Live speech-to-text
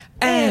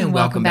And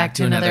welcome back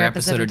to another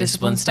episode of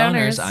Disciplined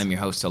Stoners. I'm your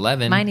host,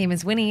 11. My name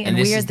is Winnie, and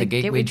we are the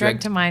gateway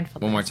drug to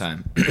mindfulness. One more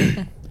time.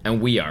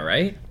 And we are,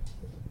 right?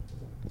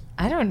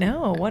 I don't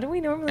know. What do we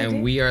normally do?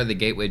 And we are the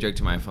gateway drug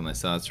to mindfulness.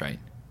 So that's right.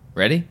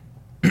 Ready?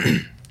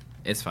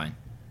 It's fine.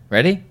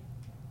 Ready?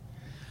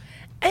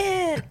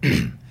 And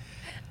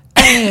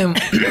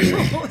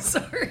oh,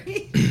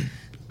 sorry.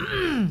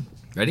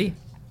 Ready?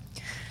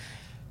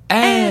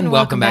 And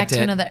welcome back to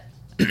another.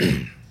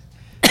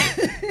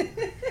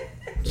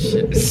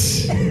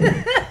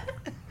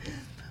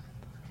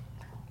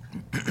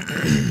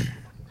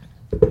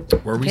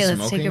 Were we okay, smoking?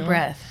 Let's take a on?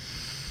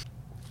 breath.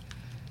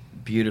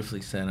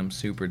 Beautifully said. I'm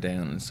super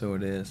down, and so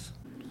it is.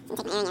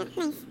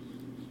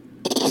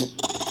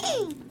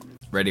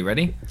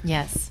 Ready?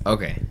 Yes.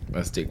 Okay,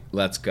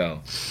 let's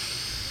go.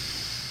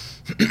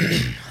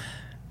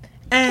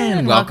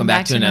 And welcome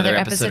back to another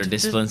episode of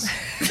Disciplines.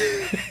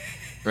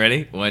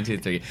 Ready? 1, 2,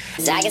 3.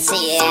 I can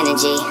see your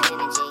energy,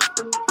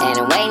 and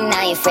I'm waiting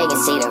now your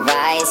frequency to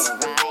rise.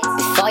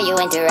 Before you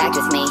interact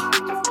with me,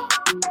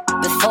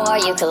 before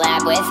you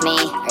collab with me,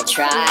 or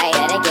try,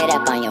 better get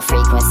up on your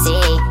frequency.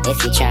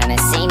 If you're trying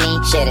to see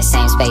me, share the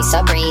same space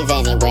or breathe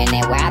anywhere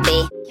near where I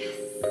be.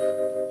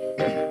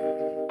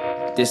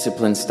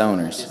 Disciplined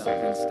stoners.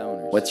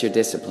 What's your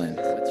discipline?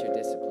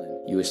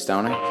 You a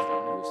stoner?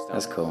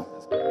 That's cool.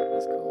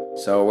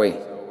 So are we.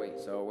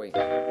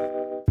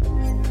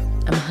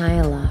 I'm high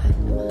a lot.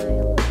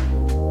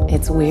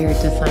 It's weird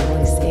to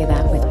finally say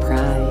that with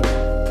pride.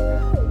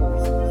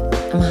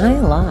 I'm high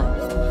a lot.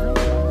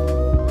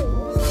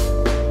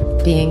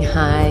 Being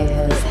high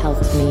has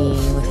helped me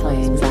with my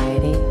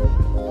anxiety.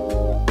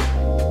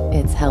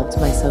 It's helped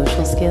my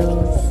social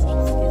skills.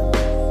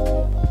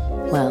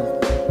 Well,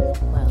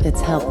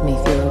 it's helped me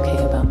feel okay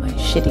about my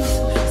shitty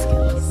social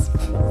skills.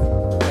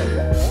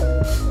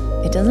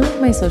 It doesn't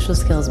make my social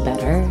skills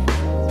better,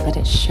 but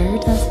it sure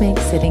does make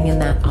sitting in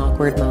that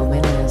awkward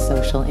moment in a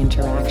social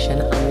interaction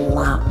a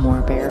lot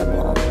more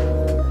bearable.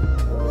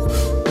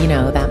 You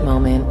know, that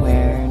moment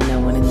where no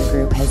one in the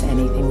group has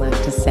anything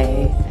left to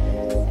say,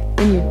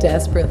 and you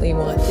desperately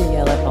want to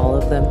yell at all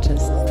of them,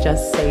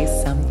 just say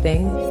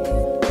something.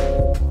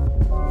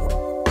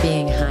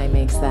 Being high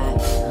makes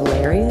that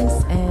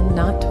hilarious and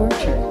not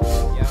torture.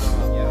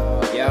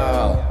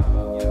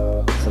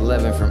 Yo. It's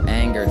 11 from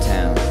Anger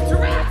Town.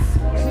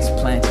 These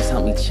plants just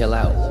helped me chill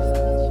out.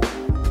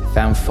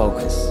 Found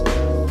focus,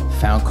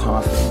 found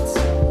confidence.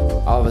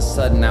 All of a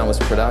sudden I was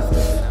productive,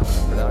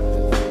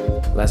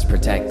 less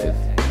protective,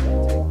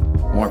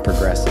 more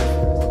progressive.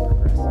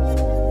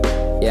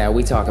 Yeah,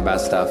 we talk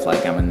about stuff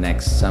like I'm a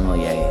next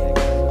sommelier,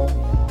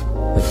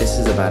 but this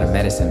is about a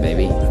medicine,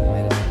 baby.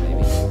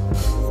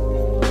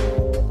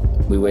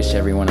 We wish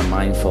everyone a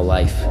mindful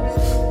life.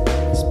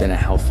 It's been a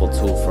helpful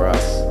tool for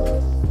us.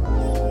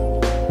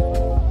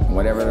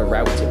 Whatever the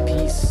route to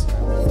peace,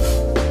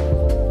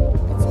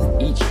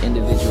 each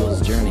individual's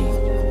journey.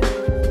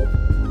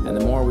 And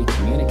the more we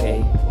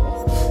communicate,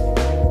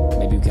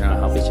 maybe we can all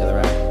help each other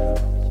out.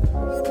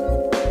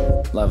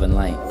 Love and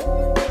light.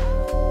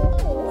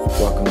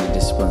 Welcome to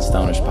Disciplined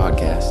Stoners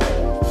Podcast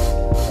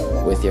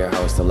with your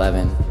host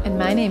 11. And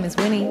my name is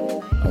Winnie.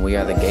 And we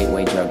are the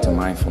gateway drug to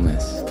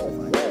mindfulness.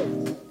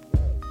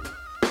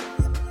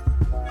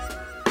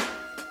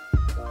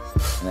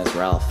 And that's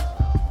Ralph.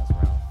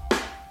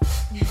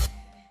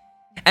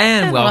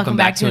 And welcome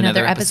back to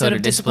another episode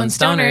of Disciplined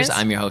Stoners.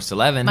 I'm your host,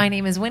 11. My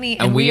name is Winnie.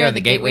 And we are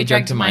the gateway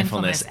drug to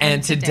mindfulness.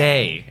 And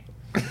today...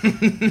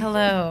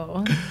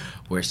 Hello.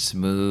 We're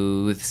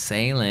smooth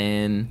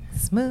sailing.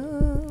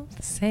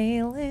 Smooth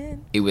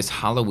sailing. It was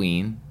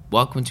Halloween.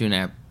 Welcome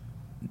to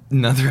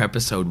another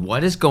episode.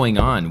 What is going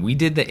on? We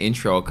did the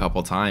intro a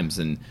couple times,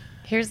 and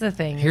here's the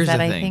thing.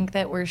 I think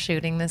that we're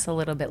shooting this a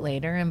little bit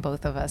later, and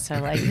both of us are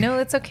like, no,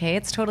 it's okay.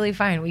 It's totally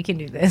fine. We can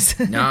do this.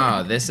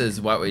 No, this is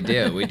what we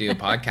do. We do a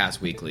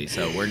podcast weekly,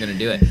 so we're going to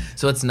do it.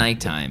 So it's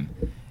nighttime,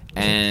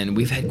 and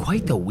we've had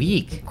quite the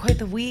week. Quite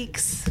the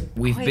weeks.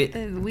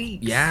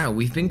 Yeah,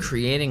 we've been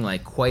creating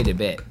like quite a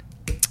bit.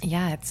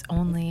 Yeah, it's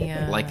only...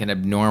 like an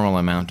abnormal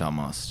amount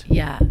almost.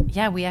 Yeah,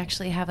 we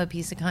actually have a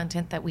piece of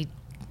content that we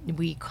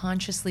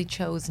consciously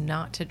chose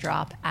not to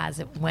drop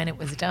when it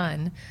was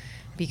done,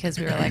 because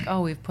we were like,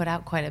 oh, we've put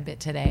out quite a bit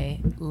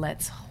today.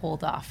 Let's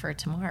hold off for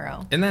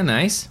tomorrow. Isn't that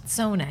nice?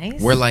 So nice.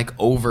 We're like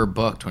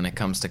overbooked when it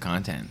comes to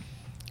content.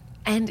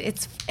 And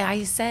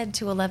I said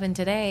to 11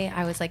 today,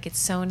 I was like, it's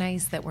so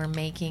nice that we're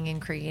making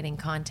and creating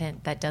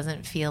content that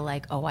doesn't feel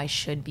like, oh, I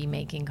should be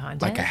making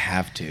content. Like I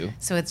have to.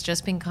 So it's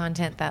just been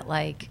content that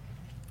like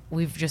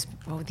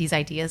these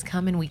ideas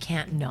come and we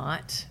can't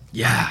not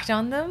act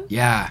on them.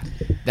 Yeah.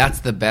 That's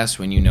the best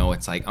when you know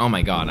it's like, oh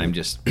my God,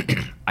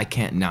 I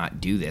can't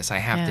not do this. I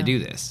have to do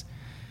this.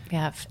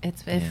 Yeah,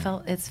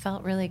 it's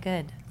felt really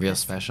good. Real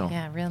special.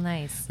 Yeah, real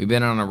nice. We've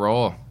been on a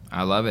roll.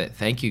 I love it.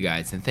 Thank you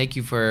guys. And thank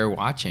you for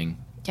watching.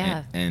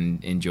 Yeah.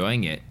 And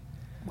enjoying it.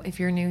 If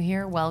you're new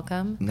here,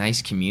 welcome.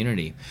 Nice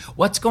community.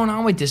 What's going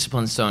on with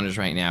Disciplined Stoners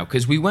right now?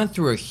 Because we went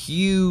through a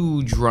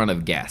huge run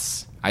of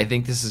guests. I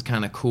think this is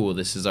kind of cool.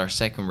 This is our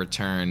second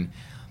return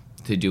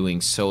to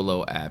doing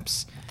solo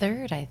eps.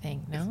 Third, I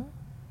think. No,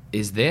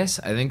 Is this?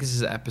 I think this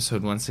is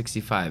episode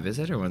 165. Is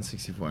it or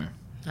 164?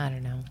 I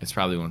don't know. It's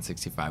probably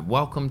 165.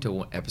 Welcome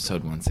to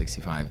episode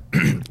 165.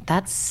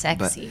 That's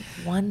sexy.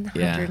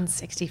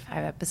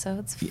 165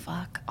 episodes.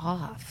 Fuck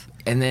off.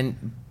 And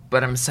then,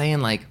 but I'm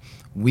saying, like,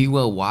 we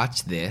will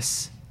watch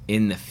this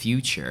in the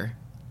future,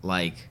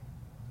 like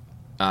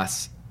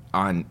us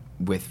on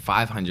with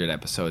 500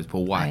 episodes.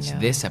 We'll watch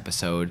this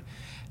episode,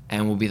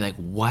 and we'll be like,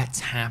 what's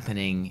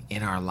happening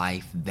in our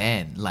life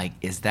then? Like,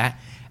 is that?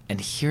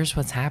 And here's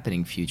what's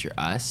happening, future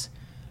us.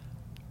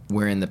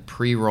 We're in the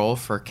pre-roll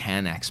for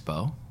Cannes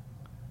Expo,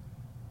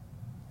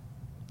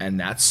 and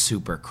that's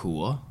super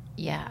cool.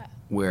 Yeah.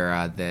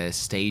 We're the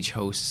stage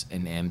hosts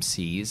and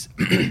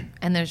MCs.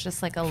 And there's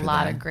just like a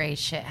lot of great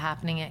shit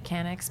happening at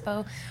Cannes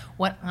Expo.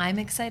 What I'm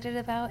excited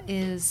about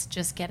is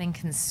just getting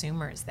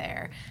consumers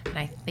there. And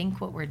I think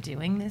what we're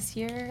doing this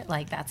year,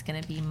 like that's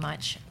going to be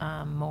much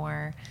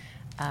more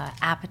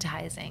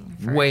appetizing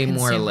for Way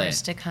consumers more lit.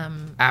 to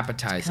come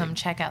Appetizing. to come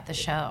check out the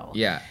show.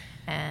 Yeah.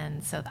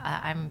 And so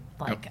I'm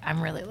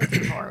really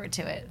looking forward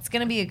to it. It's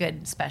going to be a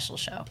good special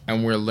show.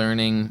 And we're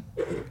learning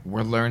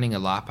a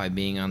lot by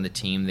being on the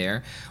team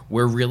there.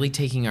 We're really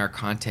taking our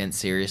content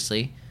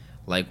seriously.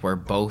 Like, we're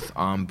both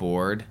on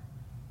board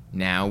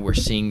now. We're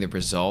seeing the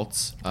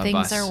results of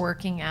us. Things are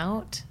working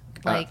out.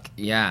 Like,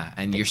 yeah,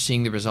 and you're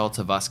seeing the results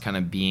of us kind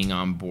of being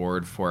on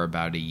board for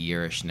about a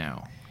yearish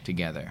now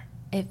together.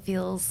 it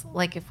feels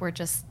like if we're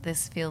just,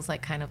 this feels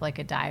like kind of like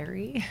a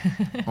diary.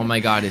 Oh my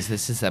God, is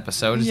this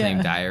episode? Is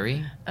named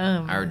Diary?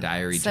 Our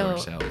diary to So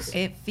ourselves.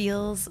 it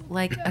feels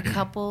like a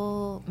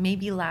couple,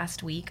 maybe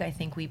last week, I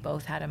think we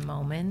both had a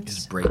moment.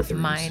 Just breakthroughs.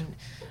 Mine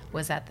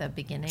was at the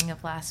beginning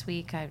of last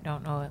week. I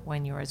don't know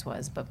when yours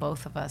was, but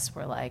both of us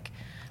were like,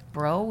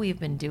 bro, we've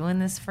been doing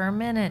this for a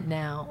minute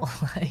now.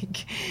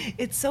 Like,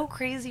 it's so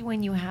crazy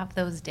when you have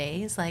those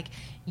days. Like,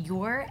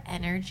 your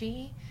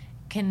energy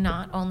can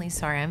not only,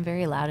 sorry, I'm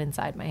very loud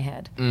inside my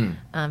head.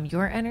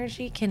 Your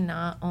energy can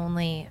not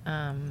only,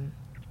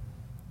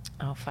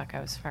 oh fuck,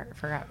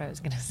 forgot what I was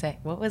gonna say.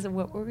 What was it?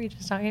 What were we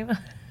just talking about?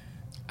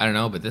 I don't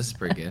know, but this is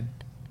pretty good.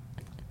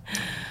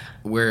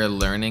 We're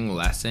learning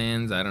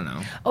lessons. I don't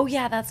know. Oh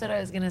yeah, that's what I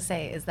was gonna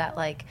say. Is that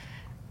like,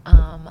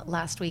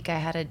 last week I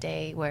had a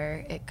day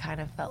where it kind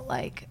of felt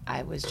like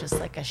I was just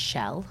like a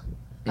shell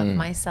of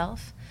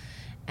myself,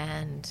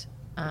 and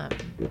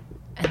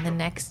the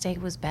next day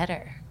was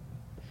better.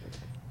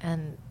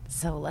 And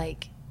so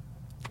like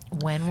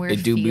when we're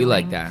It do be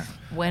like that.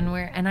 When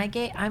we're, and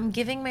I'm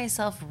giving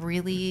myself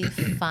really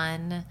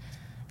fun,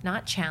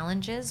 not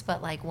challenges,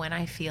 but like when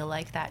I feel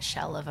like that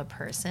shell of a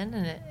person,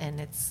 and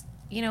it's,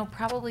 you know,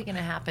 probably going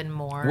to happen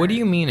more. What do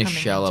you mean a coming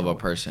shell of into- a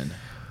person?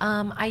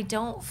 I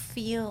don't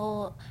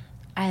feel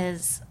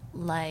as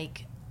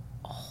like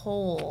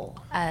whole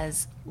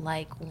as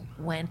like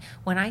when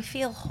I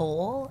feel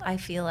whole, I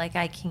feel like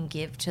I can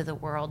give to the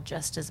world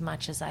just as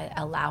much as I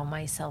allow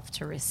myself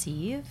to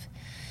receive.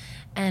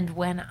 And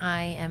when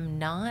I am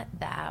not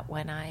that,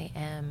 when I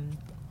am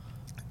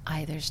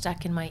either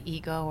stuck in my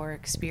ego or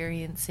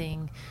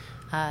experiencing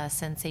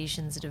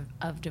sensations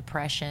of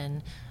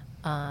depression,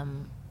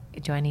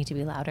 do I need to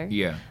be louder?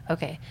 Yeah.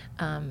 Okay.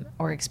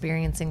 Or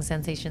experiencing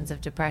sensations of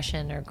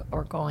depression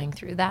or going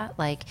through that,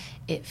 like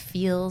it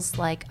feels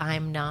like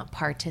I'm not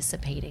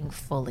participating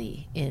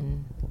fully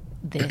in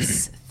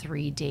this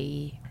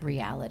 3-day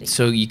reality.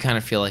 So you kind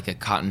of feel like a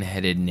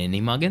cotton-headed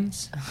ninny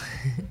muggins?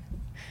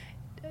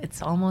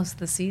 It's almost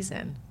the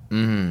season.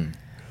 Mm.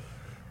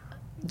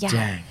 Yeah.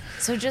 Dang.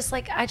 So just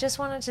like, I just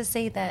wanted to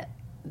say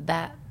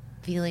that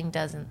feeling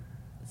doesn't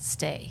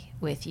stay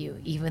with you,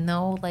 even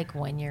though like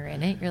when you're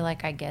in it, you're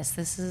like, I guess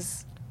this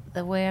is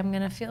the way I'm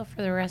gonna feel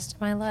for the rest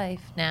of my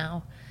life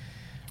now.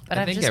 But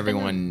I I've think just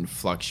everyone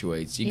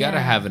fluctuates. You got to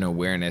Yeah. have an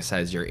awareness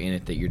as you're in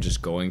it that you're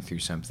just going through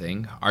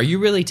something. Are you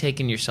really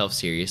taking yourself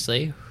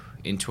seriously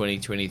in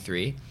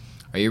 2023?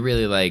 Are you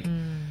really like,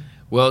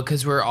 well,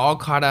 because we're all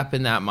caught up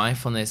in that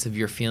mindfulness of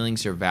your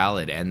feelings are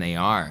valid, and they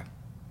are.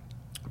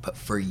 But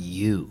for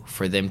you,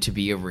 for them to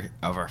be a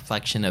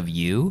reflection of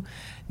you,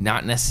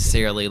 not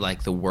necessarily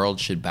like the world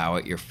should bow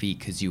at your feet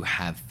because you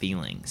have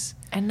feelings.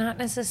 and not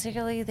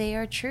necessarily they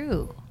are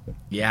true.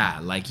 Yeah,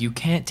 like you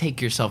can't take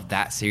yourself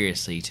that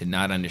seriously to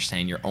not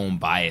understand your own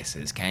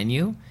biases, can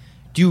you?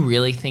 Do you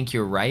really think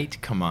you're right?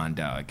 Come on,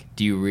 dog.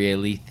 Do you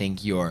really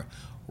think you're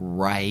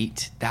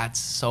right? That's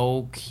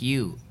so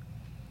cute.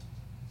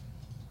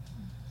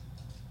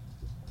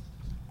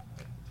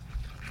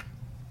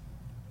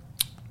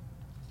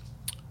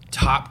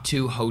 Top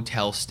 2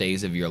 hotel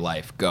stays of your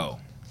life. Go.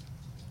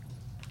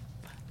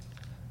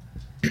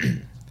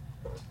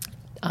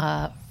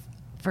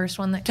 First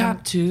one that Top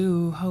comes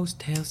 2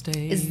 hotel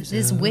stays. is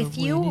this with of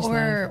you Winnie's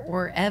life.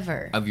 or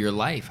ever? Of your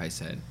life, I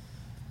said.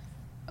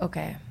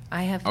 Okay,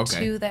 I have Okay.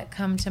 2 that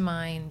come to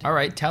mind. All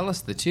right, tell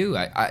us the 2.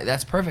 I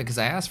that's perfect because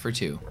I asked for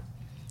 2.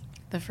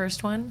 The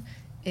first one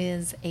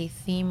is a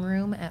theme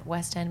room at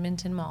West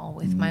Edmonton Mall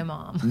with my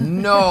mom.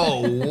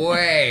 No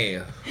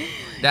way.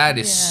 That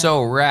is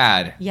so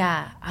rad.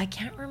 Yeah, I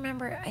can't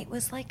remember. It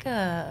was like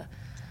a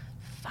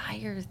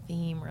fire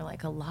theme or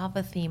like a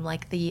lava theme.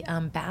 Like the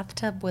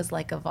bathtub was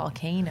like a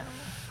volcano.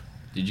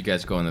 Did you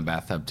guys go in the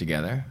bathtub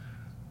together?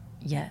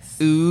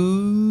 Yes.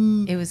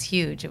 Ooh. It was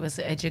huge. It was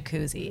a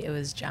jacuzzi. It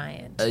was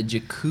giant. A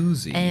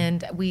jacuzzi.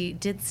 And we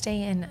did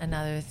stay in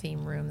another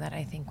theme room that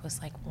I think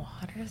was like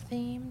water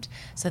themed.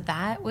 So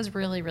that was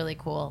really, really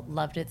cool.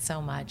 Loved it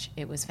so much.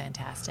 It was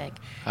fantastic.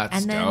 That's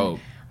and then dope.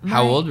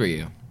 How old were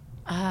you?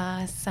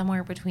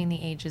 Somewhere between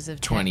the ages of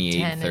 28,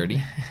 10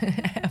 30?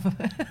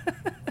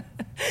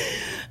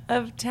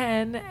 of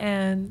 10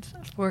 and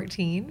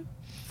 14.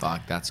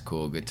 Fuck, that's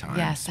cool. Good time.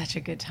 Yeah, such a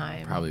good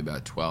time. Probably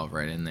about 12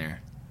 right in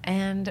there.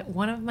 And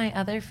one of my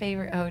other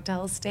favorite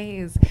hotel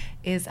stays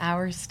is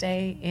our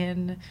stay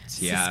in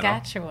Seattle.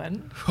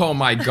 Saskatchewan. Oh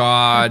my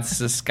God,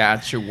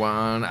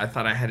 Saskatchewan. I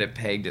thought I had it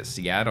pegged at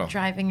Seattle.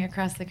 Driving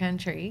across the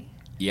country.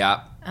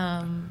 Yep.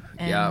 And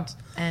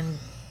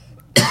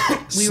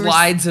we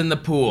Slides in the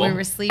pool. We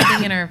were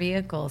sleeping in our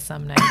vehicle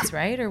some nights,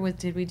 right? Or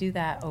did we do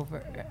that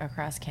over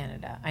across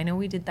Canada? I know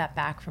we did that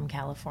back from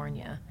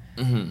California.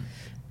 Mm-hmm.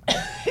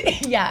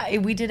 Yeah,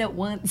 we did it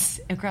once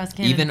across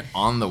Canada. Even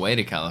on the way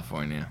to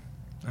California,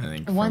 I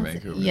think. Once, from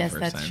Vancouver yes, the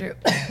that's first true.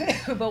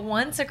 time. But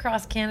once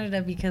across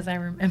Canada, because I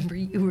remember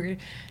you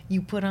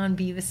put on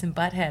Beavis and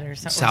Butthead or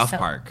something. South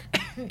Park.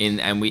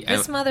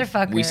 This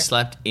motherfucker. We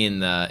slept in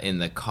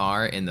the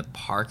car in the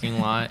parking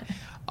lot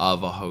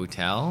of a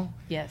hotel.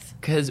 Yes.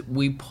 Because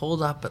we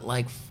pulled up at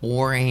like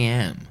 4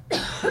 a.m.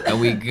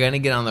 and we're gonna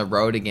get on the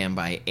road again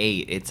by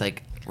 8. It's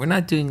like we're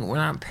not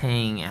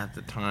paying at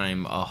the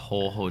time a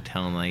whole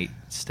hotel night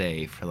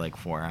stay for like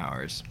 4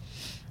 hours.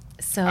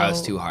 So I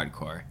was too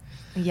hardcore.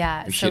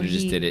 Yeah, we should have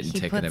just did it and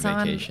taken a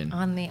vacation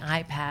on the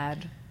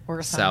iPad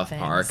or South something.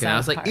 Park, South and I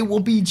was like, Park. it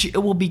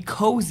will be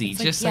cozy,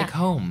 just like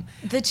home.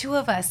 The two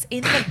of us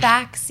in the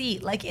back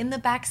seat, like in the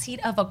back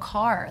seat of a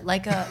car,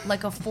 like a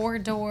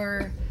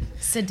 4-door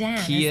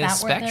sedan. Kia is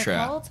that what they're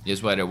Spectra called?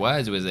 is what it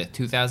was. It was a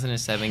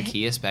 2007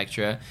 Kia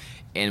Spectra,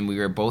 and we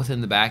were both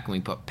in the back, and we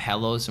put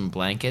pillows and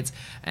blankets,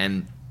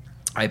 and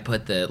I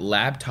put the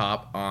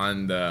laptop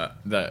on the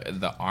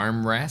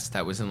armrest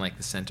that was in like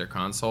the center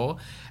console,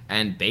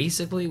 and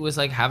basically it was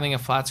like having a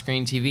flat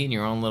screen TV in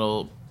your own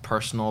little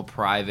personal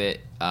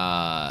private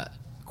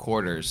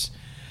quarters.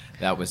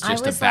 That was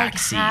just a back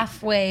seat.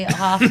 Halfway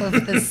off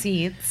of the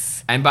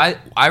seats. And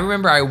I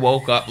remember I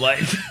woke up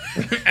like,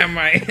 and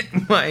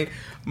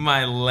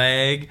my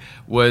leg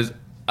was,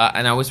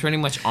 and I was pretty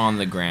much on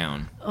the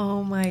ground.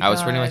 Oh my God. I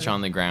was pretty much on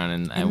the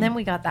ground, and then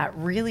we got that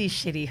really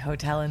shitty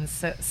hotel in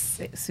Sault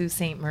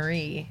Ste.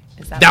 Marie.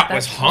 Is that that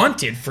was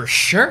haunted for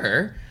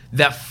sure.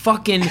 That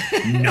fucking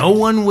no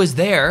one was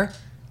there,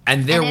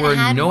 and there were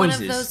had noises.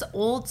 One of those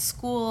old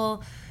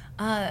school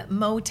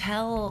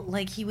motel,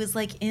 like he was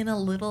like in a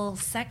little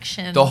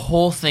section. The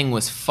whole thing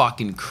was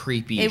fucking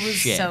creepy as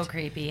shit. It was so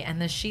creepy,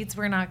 and the sheets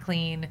were not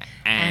clean.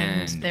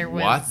 And there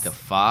was what the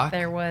fuck?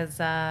 There was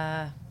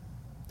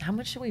how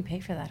much did we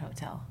pay for that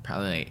hotel?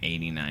 Probably like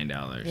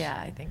 $89.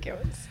 Yeah, I think it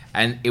was.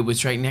 And it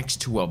was right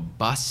next to a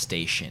bus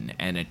station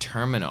and a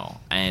terminal,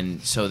 and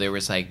so there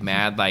was like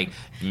mad like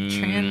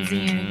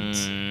transient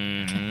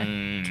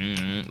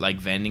like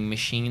vending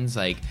machines,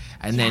 like,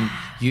 and then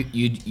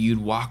you'd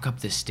walk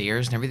up the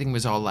stairs and everything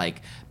was all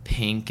like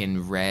pink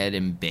and red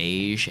and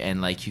beige,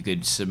 and like you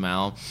could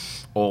smell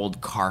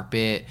old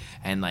carpet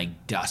and like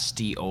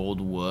dusty old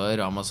wood,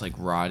 almost like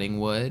rotting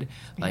wood,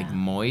 like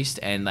moist,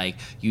 and like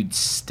you'd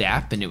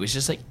step and it was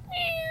just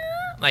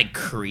like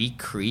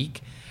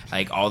creak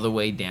like all the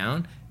way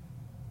down,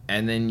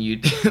 and then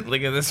you'd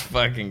look at this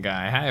fucking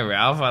guy. Hi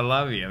Ralph, I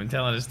love you. I'm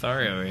telling a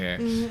story over here.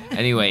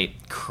 Anyway,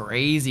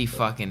 crazy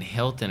fucking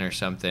Hilton or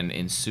something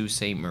in Sault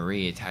Ste.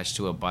 Marie attached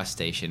to a bus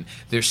station.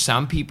 There's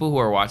some people who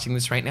are watching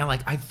this right now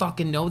like, I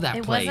fucking know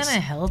that place. It wasn't a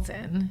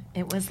Hilton.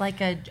 It was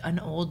like an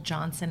old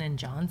Johnson &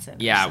 Johnson.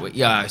 Yeah,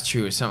 it's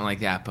true. It's something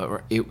like that.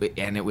 But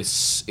it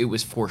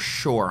was for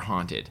sure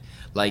haunted.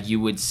 Like you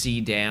would see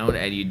down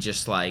and you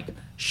just like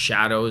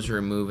shadows were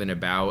moving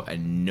about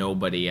and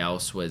nobody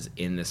else was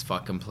in this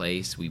fucking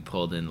place. We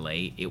pulled in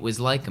late. It was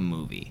like a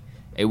movie.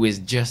 It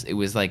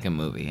was like a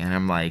movie. And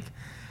I'm like,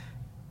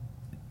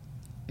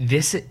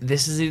 this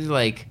is either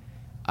like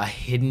a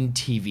hidden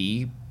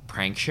TV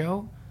prank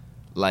show,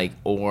 like,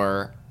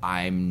 or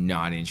I'm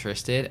not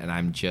interested and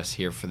I'm just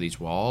here for these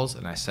walls.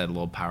 And I said a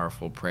little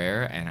powerful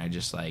prayer and I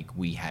just like,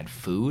 we had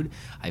food.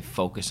 I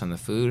focused on the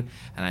food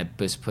and I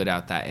just put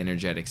out that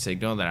energetic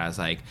signal that I was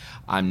like,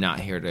 I'm not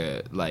here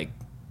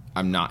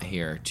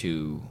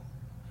to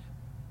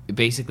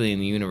basically in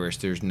the universe,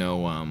 there's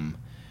no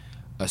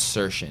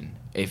assertion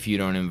if you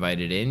don't invite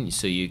it in.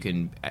 So you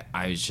can,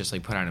 I was just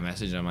like put out a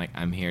message and I'm like,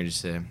 I'm here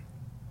just to,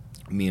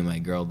 me and my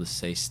girl to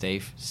stay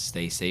safe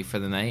for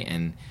the night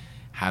and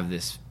have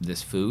this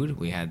food.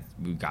 We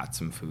got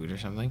some food or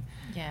something.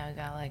 Yeah, I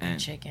got like a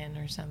chicken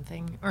or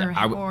something. Or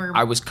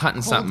I was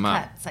cutting something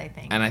up. Cuts, I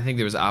think. And I think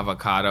there was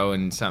avocado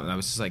and something. I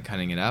was just like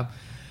cutting it up.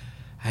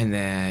 And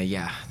then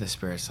the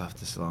spirits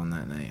left us alone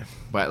that night.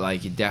 But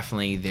like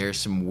definitely there's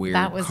some weird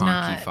fucking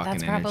energy.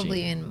 That's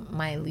probably in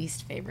my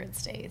least favorite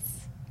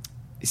stays.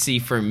 See,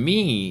 for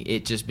me,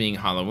 it just being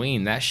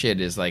Halloween, that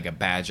shit is like a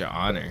badge of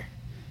honor.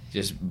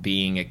 Just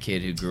being a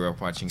kid who grew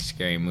up watching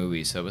scary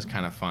movies, so it was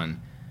kind of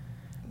fun.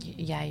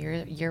 Yeah,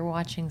 your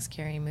watching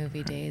scary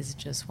movie days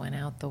just went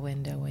out the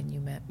window when you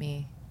met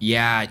me.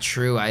 Yeah,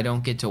 true. I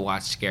don't get to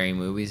watch scary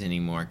movies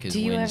anymore. Do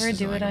you ever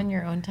do it on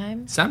your own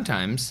time?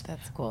 Sometimes.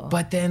 That's cool.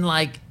 But then,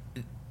 like,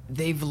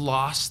 they've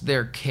lost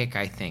their kick,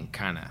 I think,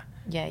 kind of.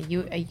 Yeah,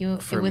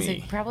 For it was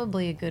me.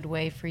 probably a good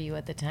way for you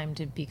at the time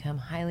to become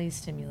highly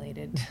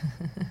stimulated.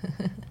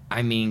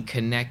 I mean,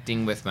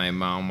 connecting with my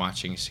mom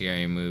watching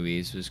scary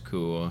movies was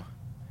cool.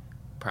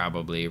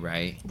 Probably,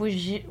 right?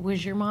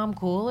 Was your mom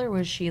cool, or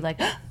was she like,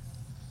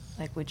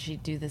 like, would she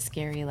do the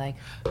scary, like?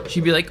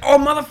 She'd be like, "Oh,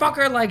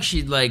 motherfucker!" Like,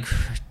 she'd like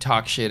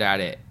talk shit at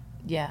it.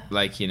 Yeah.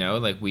 Like, you know,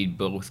 like we'd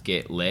both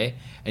get lit,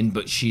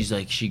 but she's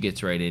like, she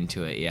gets right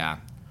into it. Yeah.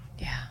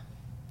 Yeah.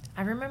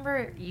 I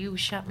remember you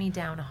shut me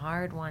down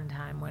hard one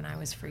time when I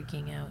was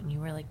freaking out, and you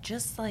were like,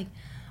 just like,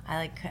 I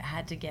like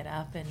had to get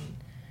up, and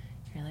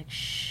you're like,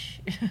 shh.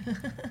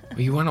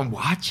 Well, you want to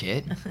watch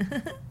it?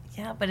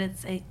 Yeah, but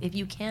if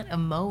you can't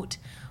emote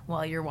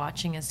while you're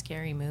watching a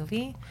scary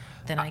movie,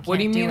 then I can't. What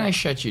do you mean it. I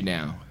shut you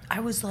down? I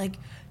was like,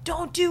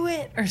 don't do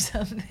it or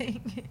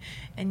something,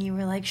 and you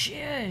were like,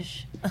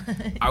 shush.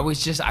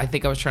 I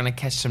think I was trying to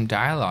catch some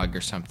dialogue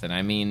or something.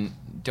 I mean,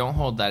 don't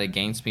hold that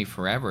against me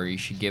forever. You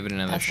should give it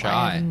another That's shot.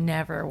 why I've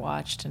never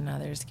watched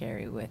another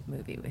scary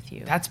movie with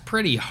you. That's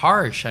pretty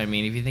harsh. I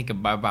mean, if you think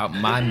about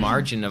my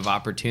margin of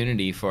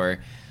opportunity for,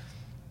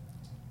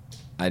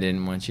 I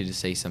didn't want you to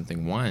say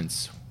something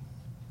once.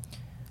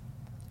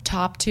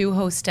 Top 2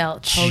 hotel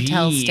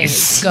Jeez.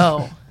 stays.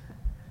 Go.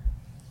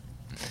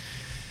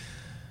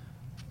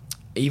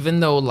 Even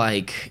though,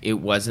 like, it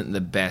wasn't the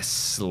best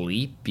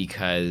sleep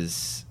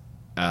because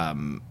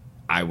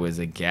I was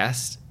a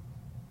guest,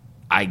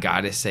 I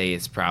gotta say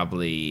it's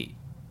probably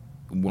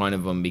one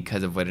of them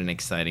because of what an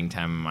exciting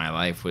time in my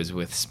life was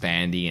with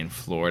Spandy in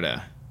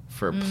Florida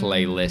for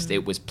playlist.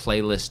 It was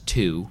playlist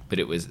 2, but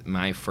it was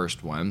my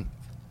first one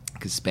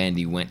because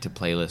Spandy went to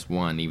playlist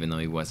 1 even though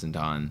he wasn't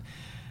on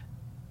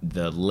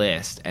the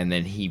list, and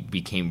then he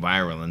became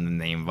viral, and then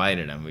they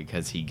invited him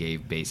because he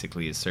gave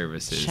basically his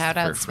services Shout for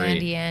out free.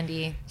 Spandy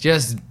Andy.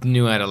 Just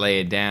knew how to lay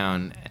it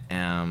down.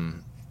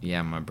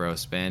 Yeah, my bro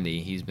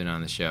Spandy, he's been on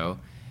the show.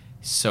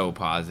 So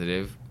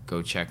positive.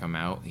 Go check him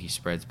out. He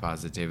spreads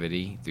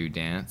positivity through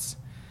dance.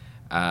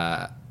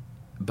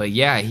 But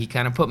yeah, he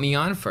kind of put me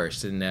on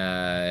first, and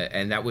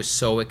that was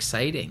so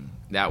exciting.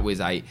 That was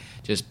I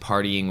just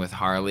partying with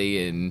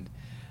Harley and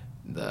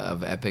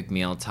of Epic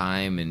Meal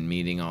Time and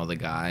meeting all the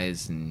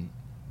guys and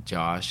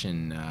Josh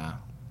and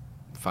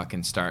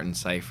fucking starting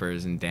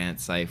ciphers and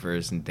dance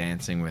ciphers and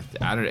dancing with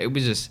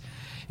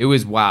it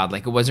was wild.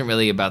 Like, it wasn't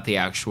really about the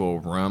actual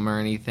room or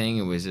anything.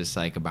 It was just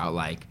like about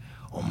like,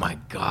 oh my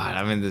god,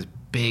 I'm in this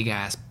big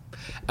ass,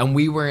 and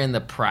we were in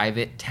the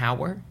private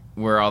tower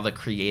where all the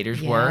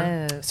creators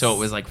were, so it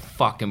was like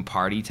fucking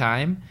party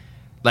time,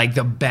 like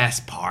the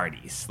best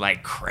parties,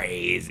 like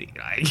crazy,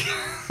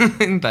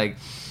 like like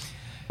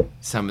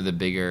some of the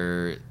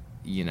bigger,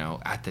 you know,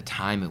 at the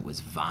time it was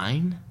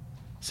Vine.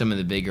 Some of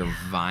the bigger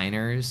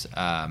Viners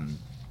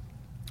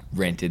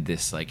rented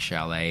this like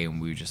chalet,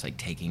 and we were just like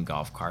taking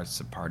golf carts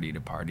to party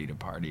to party to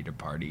party to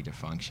party to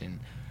function,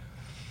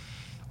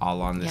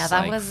 all on this. Yeah,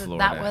 that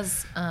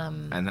was.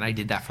 And then I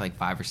did that for like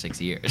 5 or 6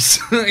 years.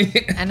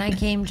 And I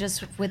came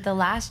just with the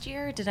last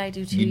year. Did I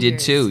do 2 You years? did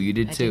too. You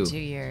did I too. did 2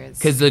 years.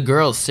 Because the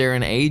girls, Sarah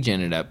and Age,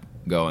 ended up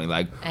going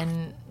like.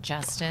 And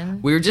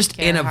Justin. We were just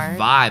in a Gerhard.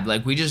 vibe.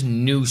 Like, we just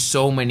knew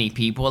so many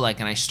people. Like,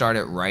 and I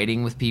started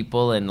writing with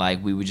people, and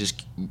like we would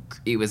just.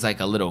 It was like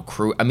a little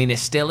crew. I mean, it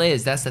still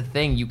is. That's the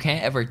thing. You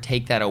can't ever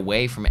take that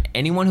away from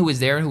anyone who was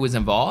there and who was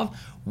involved.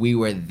 We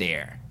were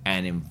there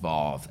and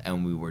involved,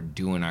 and we were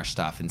doing our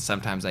stuff. And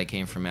sometimes I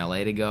came from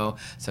LA to go.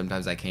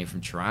 Sometimes I came from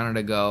Toronto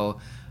to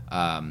go.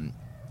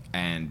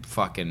 And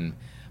fucking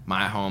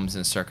my homes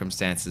and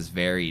circumstances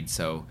varied.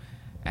 So.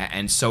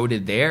 And so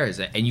did theirs.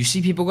 And you see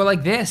people go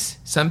like this.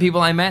 Some people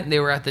I met, and they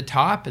were at the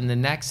top, and the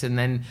next, and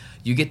then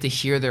you get to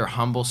hear their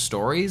humble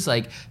stories.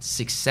 Like,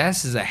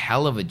 success is a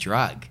hell of a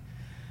drug.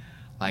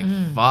 Like,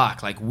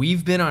 fuck. Like,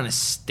 we've been on a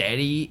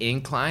steady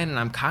incline, and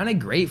I'm kind of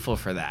grateful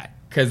for that.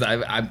 Because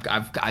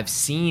I've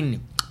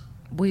seen...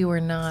 We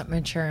were not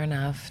mature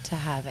enough to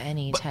have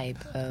any type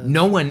of...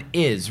 No one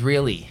is,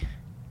 really.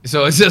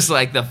 So it's just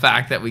like the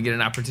fact that we get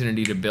an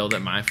opportunity to build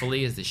it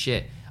mindfully is the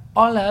shit.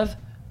 Olive,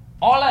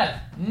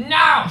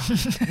 no!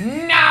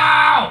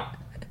 No!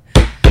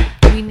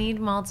 We need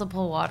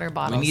multiple water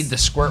bottles. We need the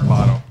squirt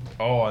bottle.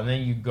 Oh, and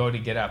then you go to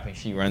get up, and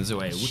she runs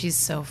away. She's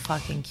so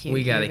fucking cute.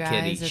 We got you a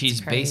kitty. guys. It's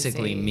She's crazy.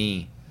 basically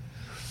me.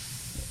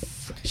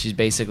 She's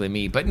basically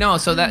me. But no,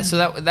 so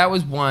that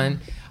was one.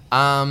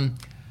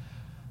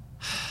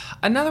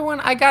 Another one,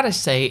 I gotta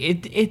say,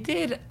 it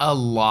did a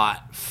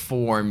lot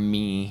for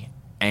me,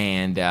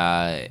 and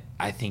I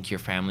think your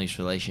family's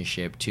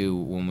relationship too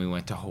when we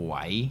went to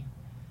Hawaii.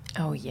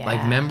 Oh, yeah.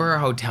 Like, remember our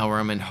hotel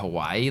room in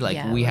Hawaii? Like,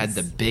 Yeah, we it had was-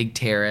 the big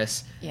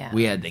terrace. Yeah.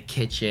 We had the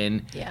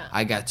kitchen. Yeah.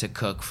 I got to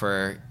cook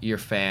for your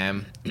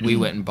fam. We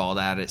went and balled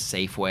out at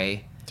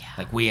Safeway. Yeah.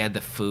 Like, we had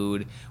the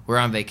food. We're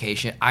on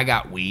vacation. I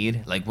got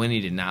weed. Like, Winnie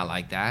did not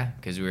like that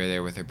because we were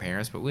there with her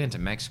parents. But we went to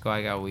Mexico.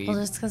 I got weed. Well,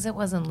 just because it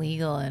wasn't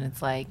legal, and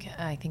it's like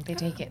I think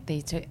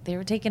they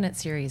were taking it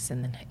serious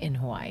in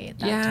Hawaii at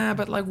that yeah, time.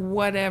 but like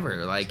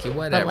whatever. Like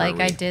whatever. But like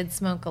We- I did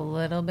smoke a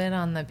little bit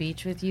on the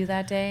beach with you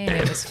that day, and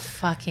it was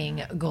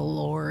fucking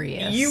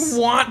glorious. You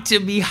want to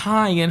be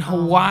high in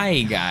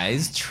Hawaii,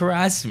 guys.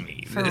 Trust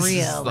me. for This is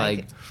real,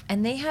 like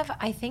and they have.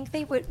 I think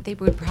they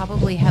would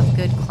probably have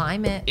good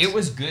climate. it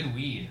was good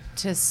weed.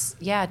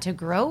 to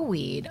grow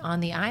weed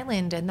on the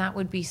island, and that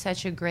would be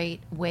such a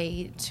great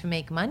way to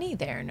make money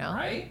there. No,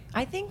 Right?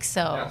 I think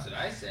so. That's what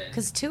I said.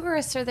 Because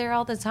tourists are there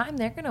all the time.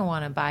 They're gonna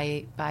want to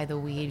buy the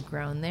weed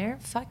grown there.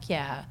 Fuck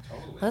yeah,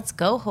 Totally. let's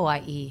go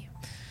Hawaii.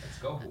 Let's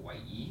go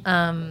Hawaii.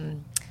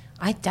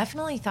 I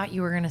definitely thought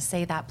you were gonna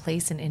say that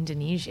place in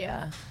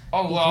Indonesia.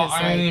 Oh, well, Because,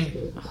 I like,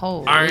 mean,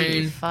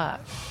 holy fuck.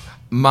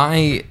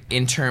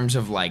 in terms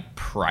of like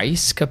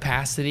price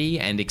capacity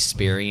and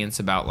experience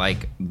about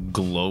like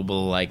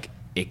global like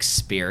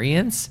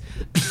experience,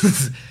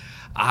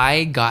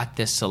 I got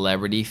this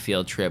celebrity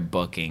field trip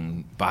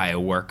booking by a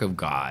work of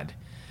God.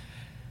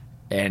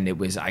 And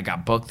I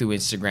got booked through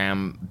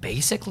Instagram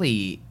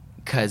basically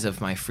because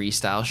of my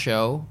freestyle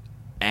show.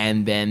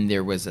 And then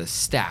there was a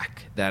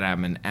stack that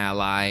I'm an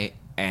ally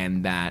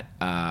and that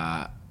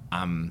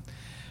I'm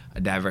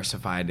a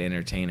diversified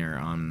entertainer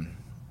on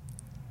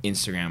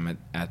Instagram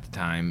at the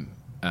time.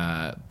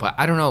 But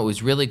I don't know, it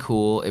was really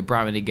cool. It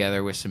brought me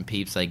together with some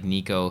peeps like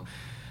Nico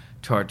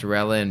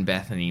Tortorella and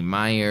Bethany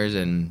Myers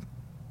and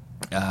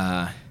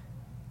a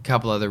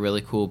couple other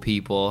really cool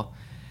people.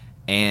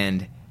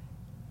 And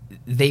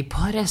they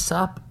put us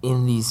up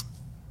in these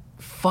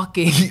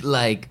fucking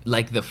like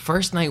the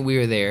first night we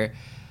were there,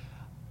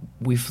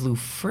 we flew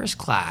first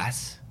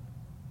class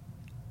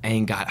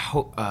and got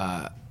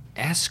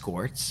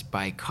escorts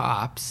by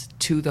cops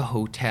to the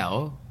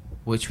hotel,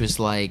 which was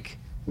like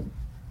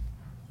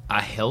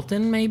a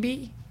Hilton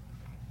maybe,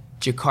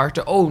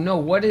 Jakarta. Oh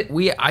no,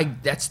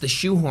 that's the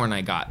shoehorn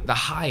I got, the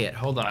Hyatt.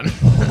 Hold on.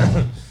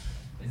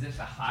 Is it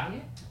the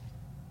Hyatt?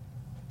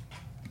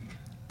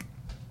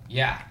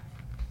 Yeah.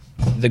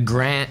 The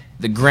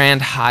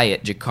Grand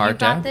Hyatt, Jakarta. You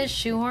got this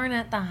shoehorn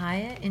at the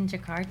Hyatt in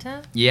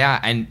Jakarta? Yeah,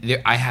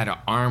 and I had an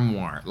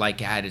armoire.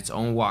 Like, it had its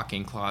own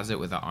walk-in closet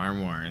with an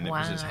armoire, and it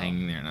was just Wow.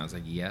 hanging there. And I was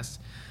like, yes.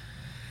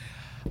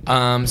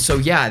 So,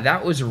 yeah,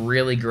 that was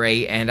really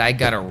great. And I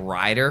got a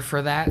rider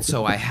for that.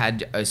 So I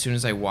had, as soon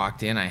as I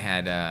walked in, I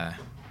had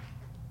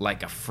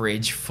like a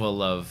fridge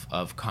full of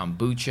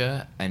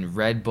kombucha and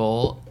Red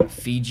Bull,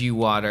 Fiji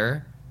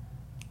water,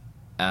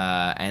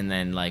 and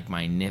then like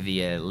my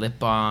Nivea lip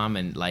balm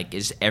and like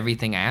is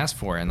everything I asked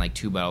for, and like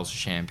 2 bottles of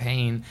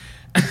champagne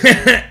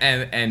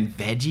and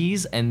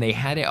veggies, and they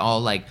had it all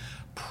like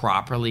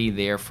properly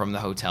there from the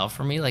hotel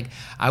for me. Like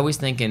I was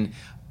thinking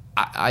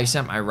I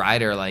sent my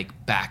rider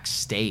like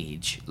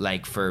backstage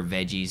like for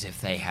veggies if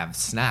they have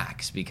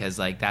snacks, because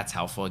like that's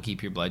helpful to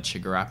keep your blood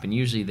sugar up, and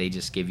usually they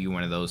just give you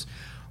one of those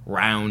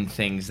round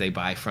things they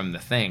buy from the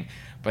thing,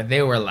 but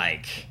they were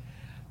like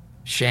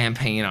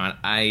champagne on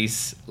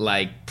ice,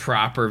 like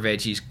proper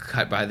veggies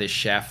cut by the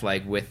chef,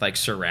 like with like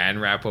saran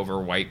wrap over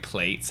white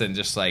plates, and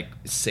just like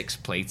 6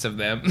 plates of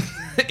them.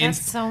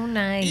 That's so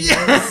nice.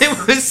 Yeah,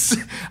 it was,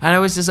 and I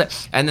was just like,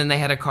 and then they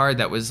had a card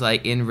that was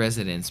like, in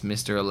residence,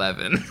 Mr.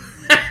 11.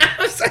 I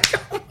was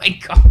like, oh my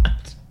god.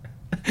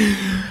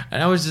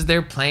 And I was just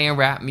there playing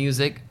rap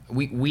music.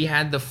 We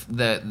had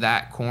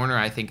that corner,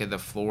 I think, of the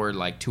floor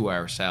like to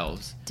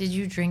ourselves. Did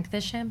you drink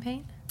the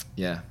champagne?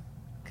 Yeah.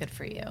 Good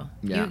for you.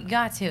 Yeah. You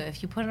got to.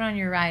 If you put it on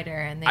your rider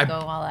and they go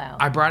all out.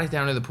 I brought it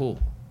down to the pool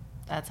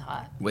That's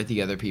hot. with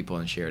the other people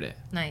and shared it.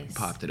 Nice.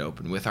 Popped it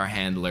open with our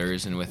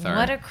handlers and with our...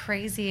 What a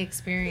crazy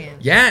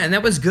experience. Yeah, and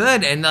that was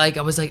good. And like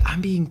I was like,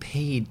 I'm being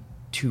paid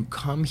to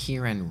come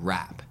here and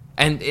rap.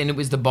 And it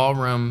was the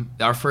ballroom.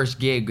 Our first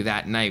gig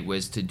that night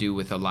was to do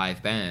with a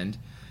live band.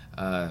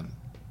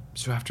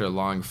 So after a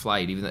long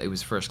flight, even though it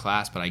was first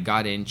class, but I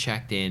got in,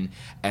 checked in,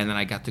 and then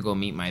I got to go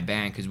meet my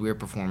band because we were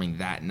performing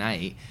that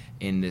night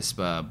in this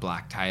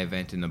black tie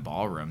event in the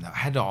ballroom. I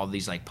had all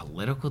these like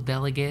political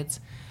delegates.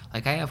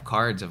 Like I have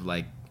cards of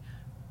like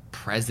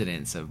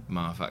presidents of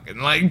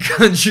motherfucking like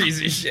countries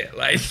and shit.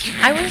 Like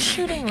I was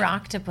shooting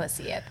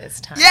Rocktopusy at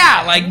this time.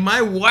 yeah, like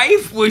my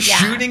wife was Yeah.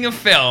 shooting a It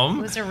film,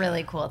 was a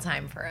really cool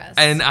time for us.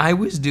 and I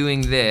was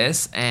doing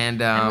this, and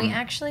we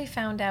actually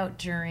found out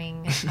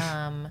during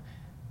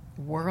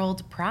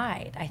World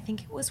Pride. I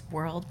think it was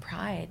World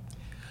Pride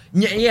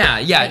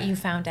yeah. that you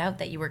found out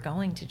that you were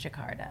going to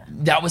Jakarta.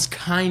 That was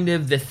kind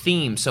of the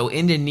theme. So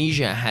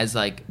Indonesia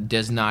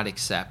does not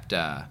accept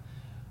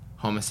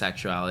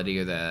homosexuality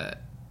or the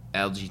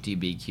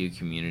LGBTQ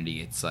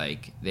community. It's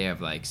like they have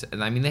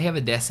they have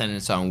a death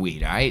sentence on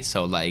weed, all right?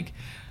 So like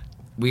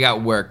we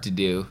got work to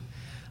do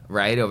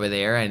right over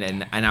there,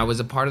 and I was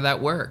a part of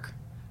that work.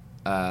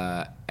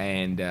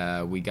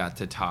 and we got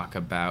to talk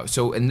about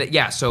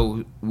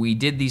so we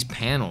did these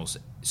panels.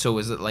 So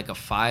was it like a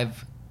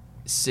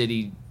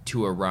 5-city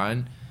tour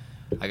run?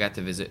 I got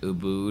to visit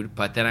Ubud,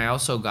 but then I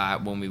also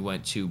got, when we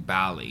went to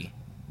Bali,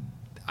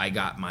 I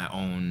got my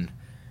own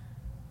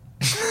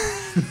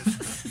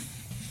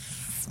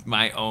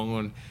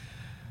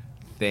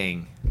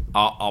thing.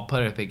 I'll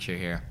put a picture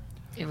here.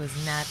 It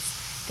was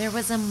nuts. There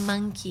was a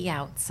monkey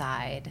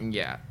outside.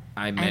 Yeah.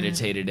 I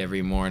meditated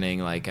every morning,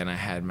 like, and I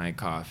had my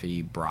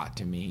coffee brought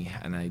to me,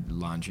 and I had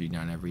laundry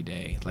done every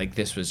day. Like,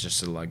 this was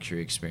just a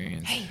luxury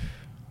experience. Hey,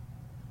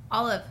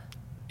 Olive.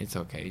 It's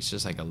okay. It's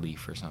just like a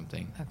leaf or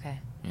something. Okay.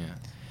 Yeah.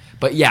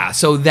 But yeah,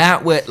 so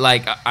that would,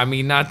 like, I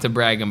mean, not to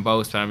brag and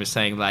boast, but I'm just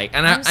saying, like,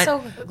 and I'm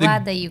so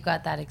glad that you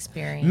got that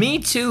experience. Me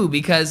too,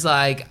 because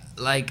like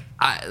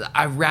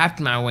I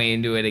wrapped my way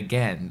into it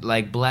again,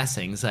 like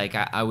blessings. Like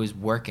I was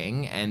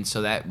working, and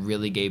so that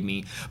really gave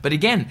me. But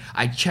again,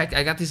 I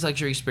got these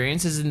luxury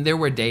experiences, and there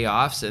were day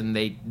offs, and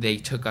they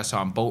took us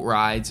on boat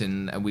rides,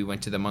 and we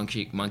went to the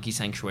monkey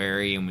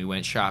sanctuary, and we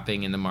went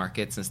shopping in the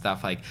markets and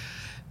stuff like.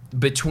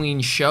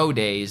 Between show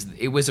days,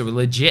 it was a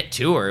legit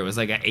tour. It was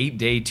like an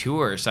 8-day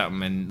tour or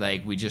something, and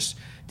like we just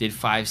did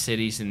 5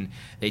 cities, and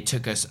they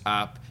took us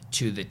up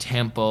to the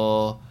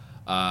temple,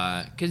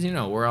 because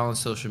we're all on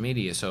social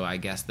media, so I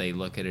guess they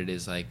look at it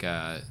as like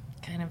a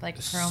kind of like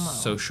promo,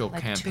 social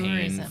like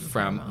campaign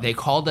from. Promo. They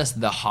called us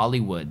the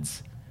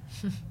Hollywoods.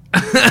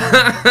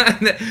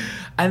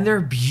 And they're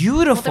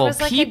beautiful well,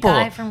 there was people.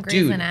 Like a guy from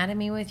Grey's Dude.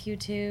 Anatomy with you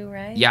too,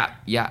 right?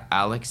 Yeah,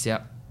 Alex.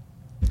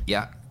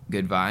 Yeah.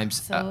 Good vibes.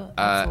 So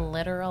it's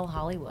literal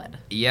Hollywood.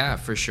 Yeah,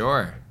 for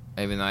sure.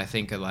 Even though I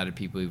think a lot of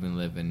people even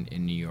live in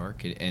New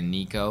York and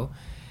Nico.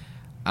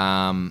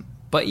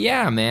 But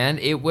yeah, man,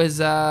 it was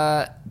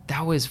that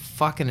was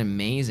fucking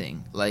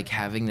amazing. Like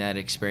having that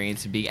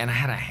experience and I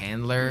had a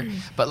handler,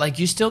 but like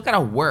you still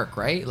gotta work,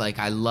 right? Like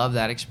I love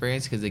that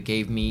experience because it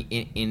gave me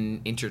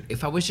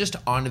if I was just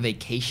on a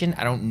vacation,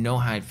 I don't know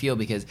how I'd feel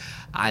because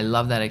I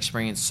love that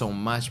experience so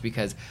much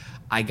because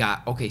I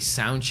got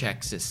sound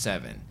checks at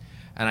 7.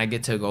 And I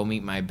get to go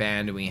meet my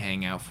band and we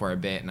hang out for a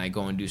bit and I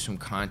go and do some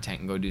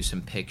content and go do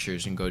some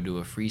pictures and go do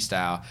a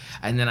freestyle.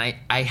 And then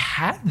I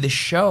had the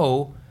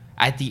show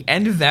at the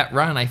end of that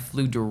run. I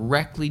flew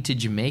directly to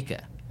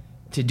Jamaica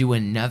to do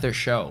another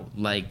show.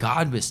 Like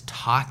God was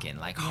talking,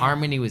 like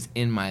harmony was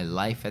in my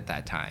life at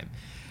that time.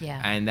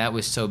 Yeah. And that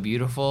was so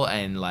beautiful.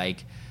 And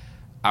like,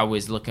 I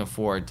was looking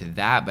forward to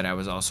that, but I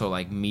was also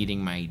like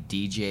meeting my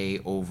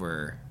DJ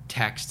over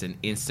text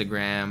and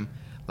Instagram,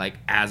 like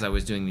as I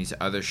was doing these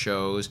other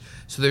shows.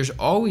 So there's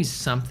always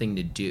something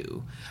to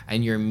do.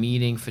 And you're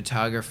meeting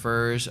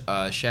photographers.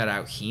 Shout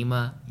out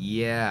Hema.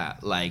 Yeah,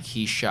 like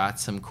he shot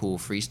some cool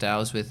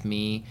freestyles with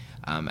me.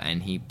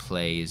 And he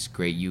plays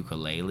great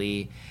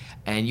ukulele.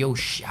 And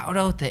shout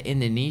out the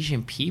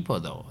Indonesian people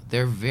though.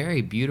 They're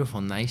very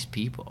beautiful, nice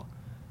people.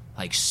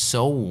 Like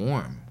so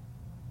warm.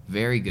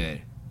 Very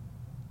good.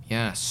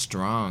 Yeah,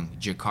 strong.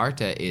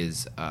 Jakarta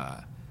is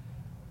a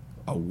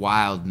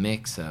wild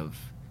mix of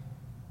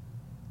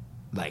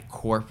like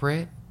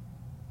corporate,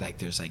 like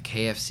there's like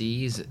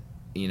KFCs,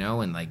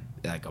 and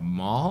like a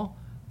mall,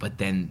 but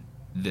then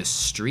the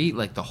street,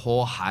 like the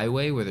whole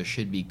highway where there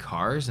should be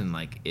cars and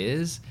like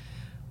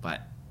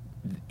but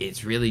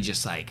it's really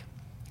just like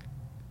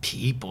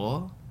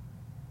people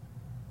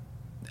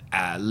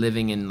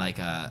living in like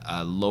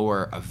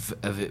a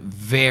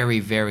very,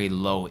 very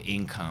low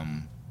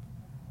income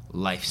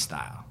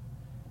lifestyle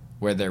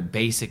where they're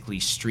basically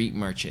street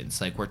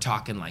merchants. Like we're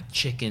talking like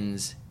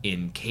chickens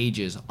in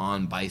cages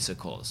on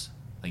bicycles.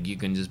 Like you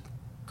can just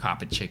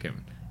cop a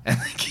chicken and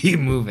keep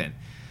moving.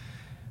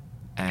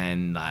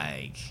 And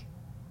like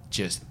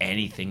just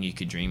anything you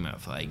could dream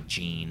of, like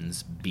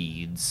jeans,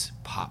 beads,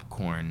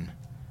 popcorn,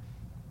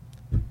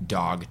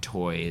 dog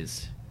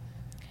toys.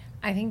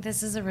 I think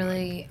this is a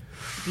really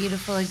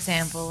beautiful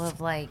example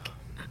of like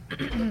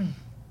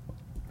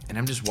and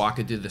I'm just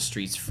walking through the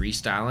streets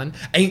freestyling.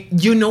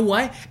 And you know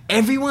what?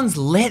 Everyone's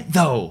lit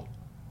though.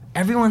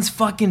 Everyone's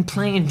fucking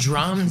playing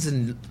drums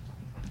and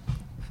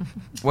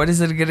what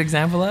is it a good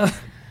example of?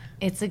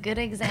 It's a good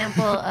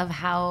example of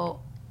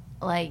how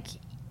like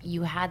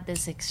you had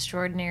this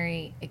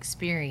extraordinary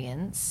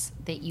experience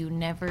that you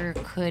never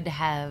could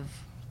have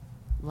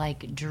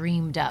like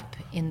dreamed up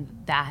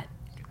in that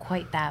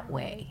quite that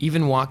way.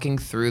 Even walking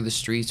through the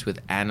streets with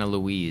Anna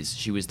Louise,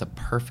 she was the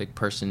perfect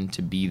person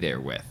to be there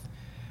with.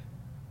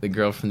 The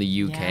girl from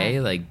the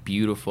UK, like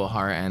beautiful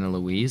heart Anna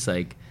Louise,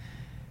 like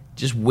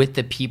just with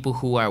the people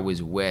who I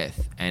was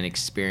with and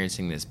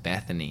experiencing this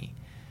Bethany,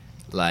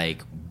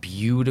 like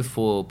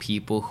beautiful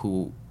people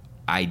who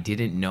I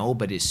didn't know,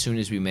 but as soon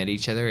as we met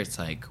each other, it's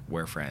like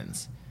we're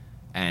friends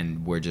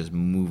and we're just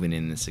moving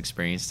in this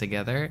experience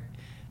together.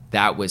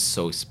 That was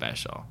so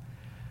special.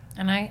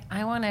 And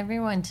I want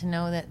everyone to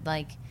know that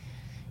like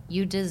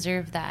you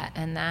deserve that,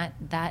 and that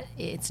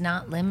it's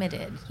not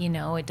limited.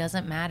 It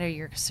doesn't matter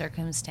your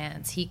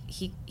circumstance.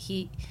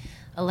 He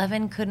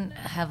 11 couldn't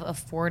have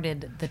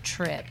afforded the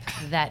trip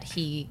that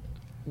he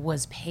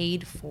was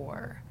paid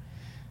for,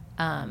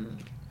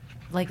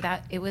 like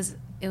that. It was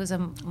a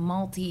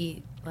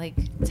multi like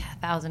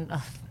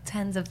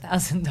tens of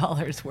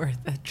 $1,000s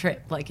worth of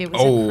trip. Like it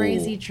was a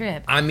crazy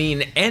trip. I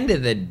mean, end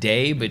of the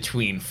day,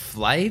 between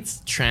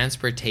flights,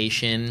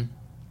 transportation,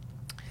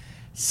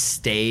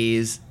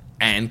 stays,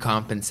 and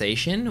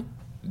compensation,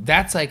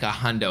 that's like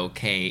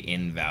 $100K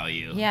in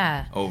value.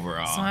 Yeah.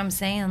 Overall. So I'm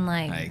saying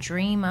like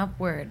dream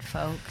upward,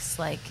 folks.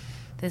 Like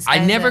this.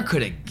 I never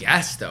could have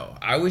guessed though.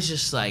 I was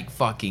just like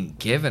fucking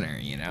giving her,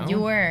 you know? You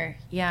were.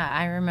 Yeah,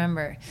 I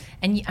remember.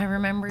 And I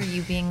remember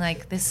you being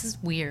like, this is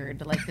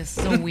weird. Like this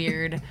is a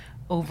weird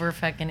over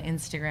fucking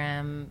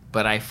Instagram.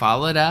 But I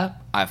followed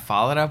up. I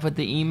followed up with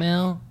the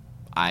email.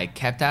 I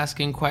kept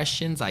asking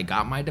questions. I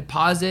got my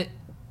deposit.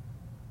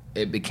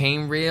 It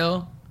became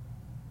real.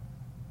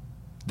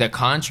 The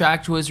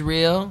contract was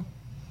real.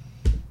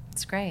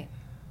 It's great.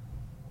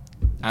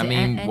 I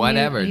mean, and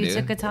whatever, you dude.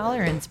 took a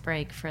tolerance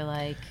break for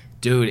like...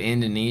 Dude,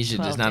 Indonesia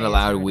does 12 not days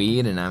allow already.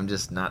 weed, and I'm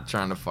just not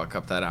trying to fuck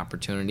up that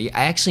opportunity.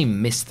 I actually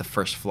missed the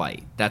first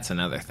flight. That's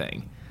another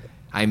thing.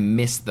 I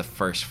missed the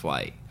first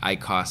flight. I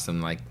cost them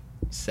like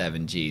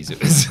 7 G's.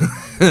 It was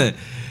it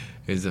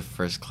was a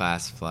first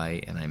class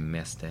flight, and I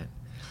missed it.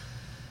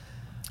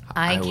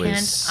 I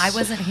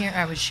wasn't here.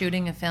 I was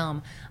shooting a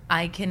film.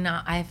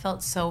 I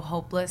felt so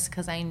hopeless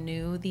because I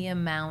knew the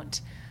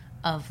amount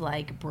of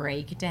like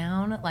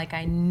breakdown. Like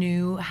I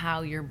knew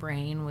how your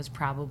brain was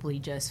probably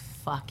just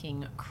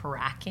fucking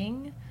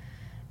cracking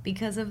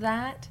because of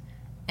that.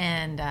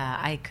 And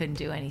I couldn't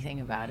do anything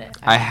about it.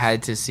 I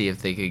had to see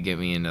if they could get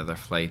me another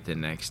flight the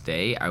next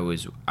day. I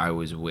was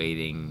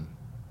waiting.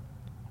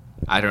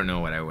 I don't know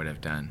what I would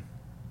have done.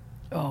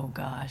 Oh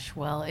gosh.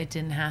 Well, it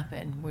didn't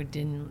happen. We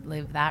didn't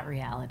live that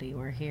reality.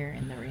 We're here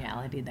in the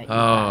reality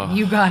that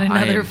you got another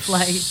I am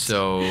flight.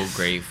 So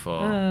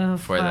grateful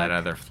for fuck. that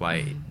other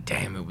flight.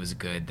 Damn, it was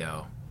good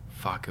though.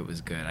 Fuck, it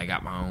was good. I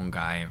got my own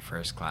guy in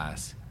first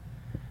class,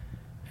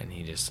 and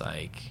he just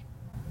like,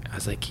 I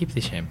was like, keep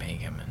the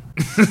champagne coming.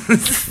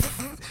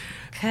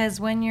 Because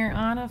when you're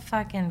on a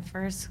fucking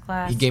first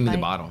class He gave me the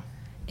flight, bottle.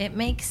 it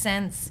makes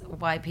sense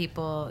why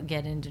people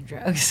get into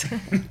drugs.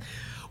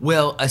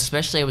 Well,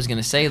 especially I was going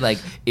to say, like,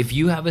 if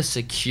you have a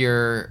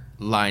secure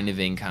line of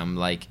income,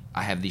 like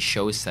I have these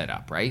shows set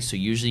up, right? So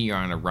usually you're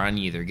on a run,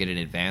 you either get an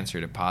advance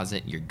or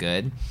deposit, you're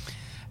good.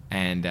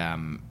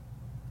 And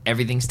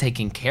everything's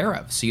taken care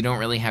of. So you don't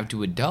really have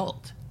to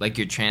adult. Like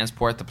your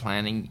transport, the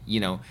planning,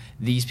 you know,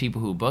 these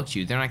people who booked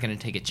you, they're not going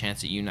to take a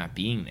chance at you not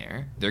being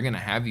there. They're going to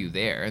have you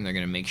there, and they're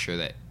going to make sure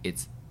that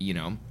it's, you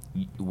know,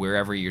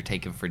 wherever you're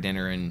taken for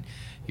dinner and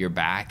you're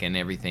back and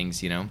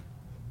everything's, you know,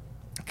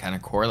 kind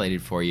of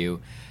correlated for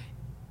you.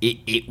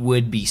 It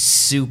would be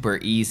super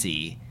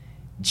easy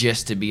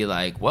just to be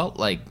like, well,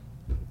 like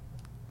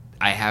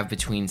I have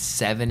between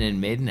 7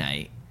 and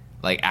midnight,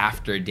 like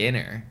after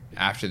dinner,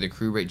 after the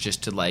crew break,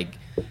 just to like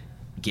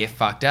get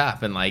fucked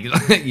up and like,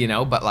 you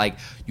know, but like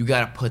you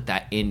got to put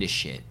that into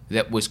shit.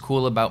 That was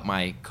cool about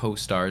my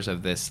co-stars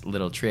of this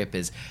little trip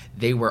is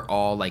they were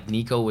all like,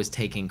 Nico was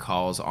taking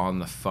calls on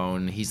the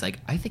phone. He's like,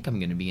 I think I'm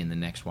going to be in the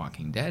next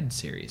Walking Dead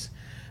series.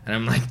 And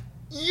I'm like,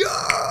 yo,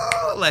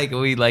 like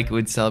we like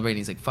would celebrate, and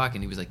he's like fuck,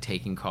 and he was like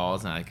taking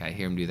calls, and like I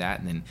hear him do that.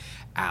 And then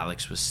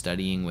Alex was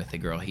studying with the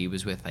girl he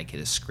was with, like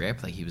his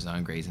script, like he was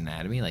on Grey's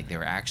Anatomy, like they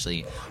were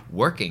actually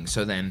working.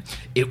 So then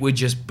it would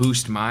just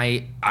boost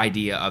my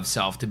idea of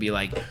self to be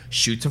like,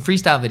 shoot some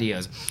freestyle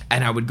videos,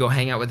 and I would go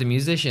hang out with the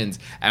musicians,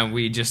 and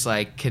we just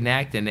like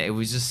connect, and it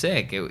was just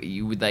sick.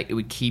 It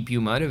would keep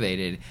you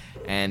motivated,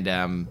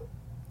 and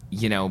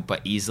you know,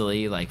 but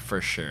easily, like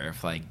for sure,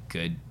 if like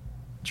good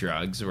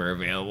drugs were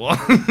available,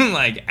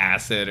 like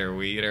acid or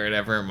weed or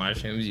whatever, or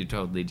mushrooms, you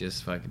totally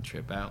just fucking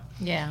trip out.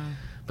 Yeah.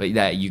 But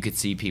that you could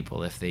see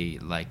people, if they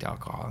liked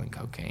alcohol and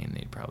cocaine,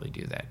 they'd probably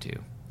do that too.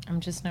 I'm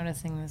just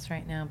noticing this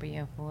right now, but you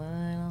have a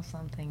little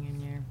something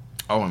in your...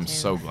 Oh, I'm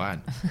so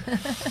glad.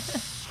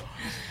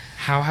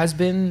 How has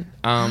been?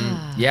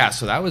 Yeah,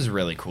 so that was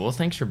really cool.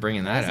 Thanks for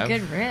bringing that up. That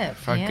was a good rip.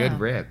 Fuck, yeah. good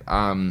rip.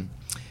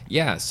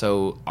 Yeah,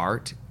 so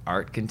art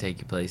can take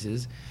you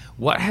places.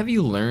 What have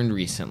you learned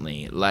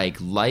recently? Like,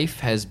 life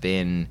has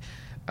been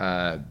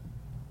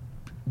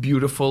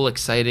beautiful,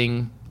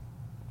 exciting,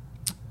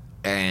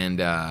 and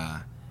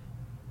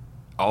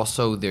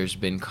also there's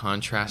been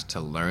contrast to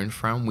learn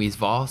from.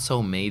 We've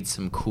also made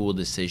some cool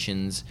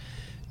decisions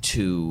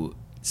to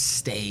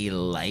stay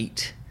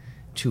light,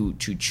 to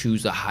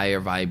choose a higher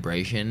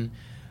vibration,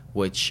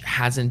 which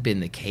hasn't been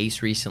the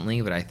case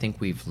recently, but I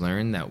think we've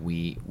learned that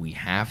we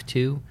have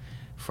to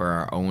for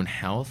our own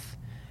health.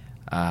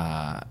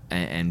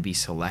 And be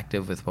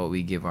selective with what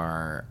we give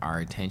our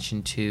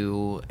attention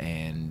to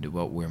and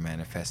what we're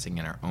manifesting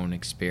in our own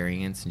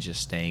experience, and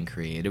just staying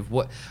creative.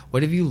 What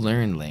have you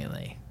learned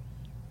lately?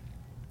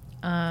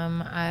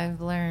 I've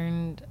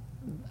learned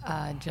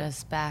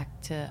just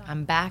back to...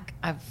 I'm back.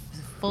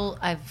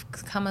 I've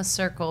come a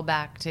circle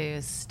back to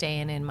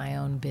staying in my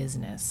own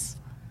business.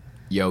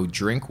 Yo,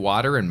 drink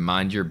water and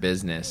mind your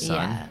business,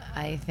 son. Yeah,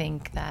 I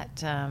think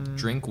that...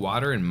 Drink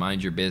water and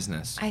mind your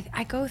business.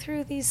 I go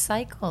through these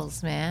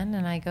cycles, man,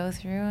 and I go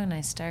through and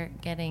I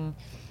start getting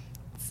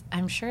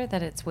I'm sure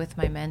that it's with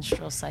my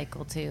menstrual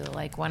cycle too.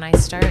 Like when I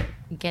start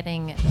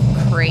getting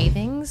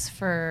cravings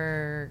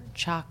for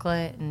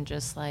chocolate and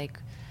just like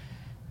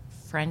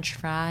French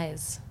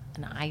fries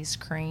and ice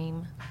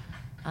cream,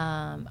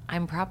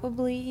 I'm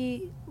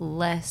probably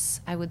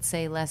I would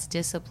say less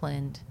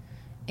disciplined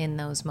in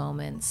those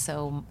moments.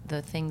 So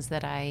the things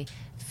that I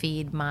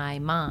feed my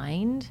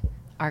mind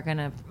are going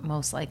to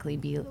most likely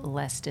be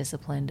less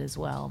disciplined as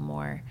well,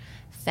 more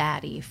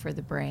fatty for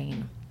the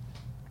brain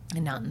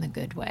and not in the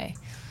good way.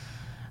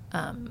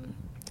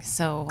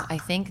 So I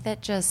think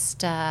that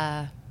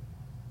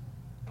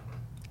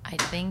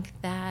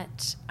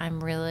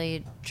I'm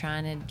really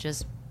trying to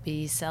just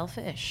be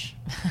selfish.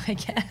 I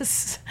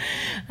guess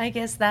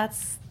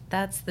that's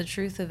the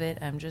truth of it.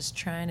 I'm just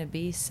trying to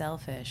be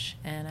selfish,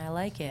 and I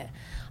like it.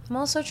 I'm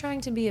also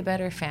trying to be a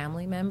better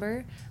family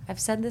member. I've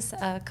said this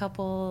out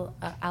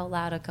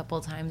loud a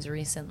couple times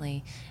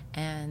recently,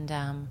 and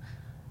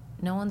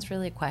no one's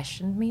really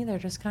questioned me. They're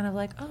just kind of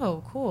like,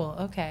 oh, cool,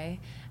 okay.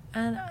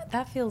 And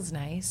that feels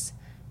nice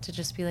to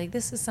just be like,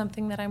 this is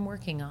something that I'm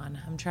working on.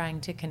 I'm trying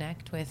to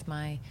connect with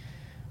my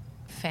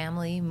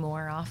family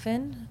more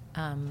often.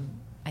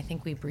 I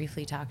think we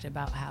briefly talked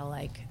about how,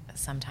 like,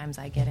 sometimes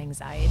I get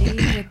anxiety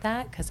with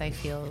that because I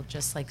feel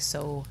just, like,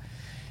 so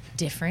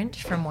different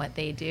from what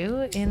they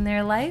do in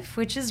their life,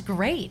 which is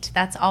great.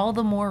 That's all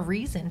the more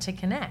reason to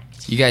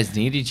connect. You guys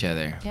need each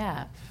other.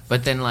 Yeah.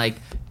 But then, like,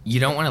 you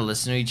don't want to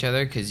listen to each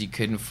other because you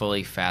couldn't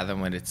fully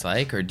fathom what it's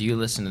like? Or do you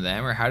listen to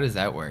them? Or how does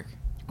that work?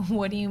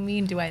 What do you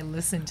mean, do I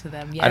listen to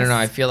them? Yes. I don't know.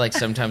 I feel like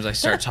sometimes I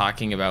start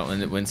talking about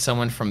when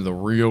someone from the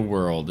real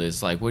world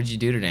is like, what did you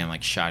do today? I'm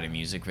like, shot a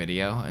music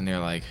video. And they're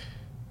like,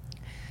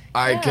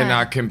 I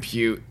cannot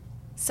compute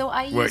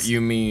what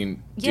you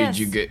mean. Yes. Did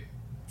you get...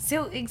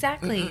 So,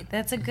 exactly.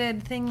 That's a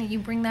good thing that you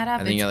bring that up.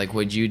 And then you're like,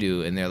 what'd you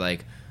do? And they're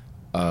like,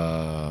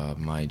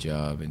 my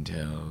job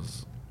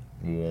entails...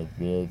 Well,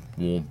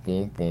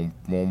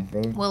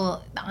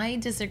 I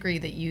disagree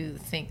that you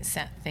think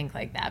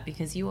like that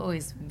because you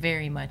always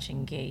very much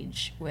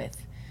engage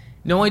with...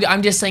 No,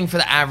 I'm just saying for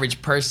the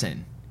average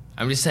person.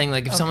 I'm just saying,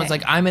 like, if someone's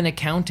like, I'm in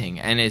accounting,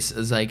 and it's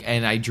like,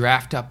 and I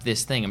draft up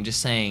this thing, I'm just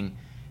saying...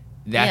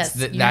 That's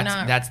the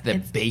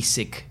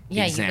basic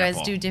example. You guys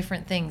do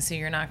different things, so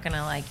you're not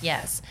gonna like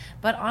yes.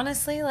 But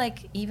honestly,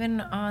 like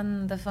even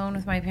on the phone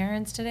with my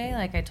parents today,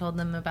 like I told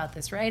them about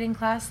this writing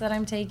class that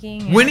I'm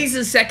taking. Winnie's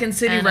in Second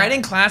City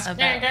writing class.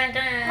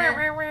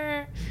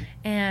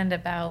 And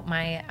about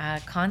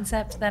my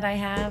concept that I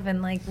have,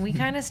 and like we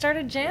kind of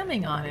started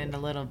jamming on it a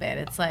little bit.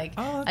 It's like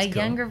a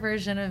younger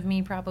version of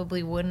me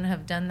probably wouldn't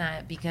have done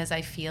that because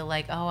I feel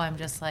like I'm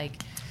just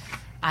like.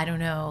 I don't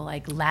know,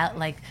 like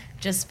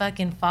just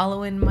fucking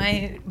following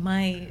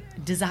my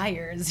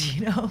desires,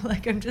 you know?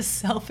 Like I'm just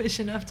selfish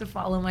enough to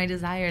follow my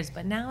desires.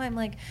 But now I'm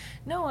like,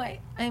 no,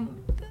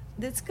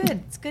 it's good.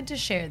 It's good to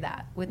share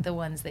that with the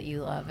ones that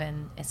you love,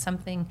 and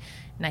something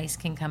nice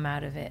can come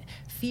out of it.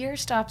 Fear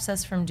stops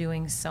us from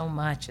doing so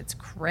much. It's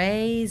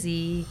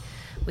crazy.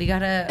 We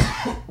gotta,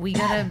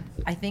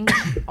 I think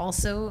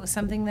also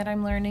something that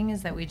I'm learning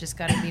is that we just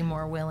gotta be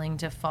more willing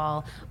to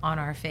fall on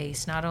our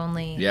face, not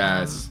only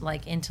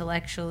like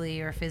intellectually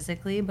or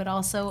physically, but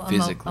also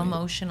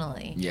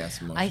emotionally.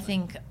 Yes, emotionally. I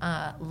think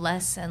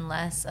less and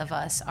less of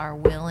us are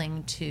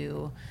willing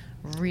to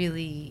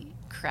really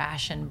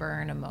crash and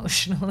burn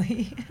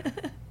emotionally.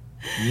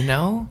 You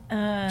know?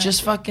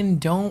 Just fucking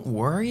don't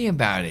worry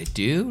about it,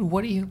 dude.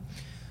 Why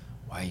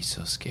are you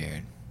so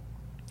scared?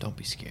 Don't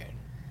be scared.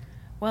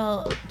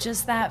 Well,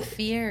 just that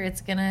fear,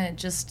 it's going to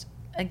just,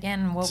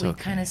 again, what we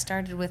kind of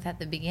started with at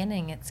the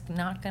beginning, it's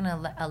not going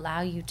to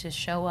allow you to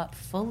show up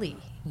fully,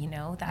 you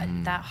know?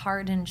 That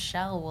hardened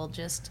shell will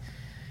just,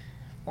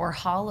 or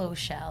hollow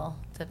shell,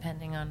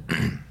 depending on,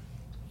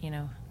 you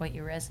know, what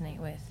you resonate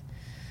with.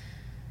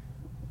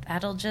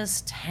 That'll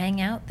just hang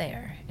out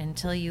there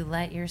until you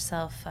let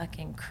yourself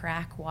fucking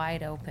crack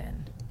wide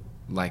open.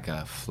 Like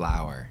a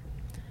flower.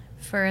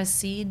 For a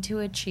seed to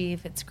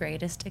achieve its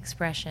greatest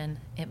expression,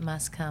 it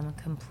must come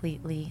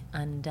completely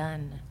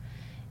undone.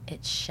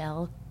 Its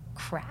shell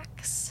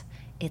cracks,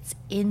 its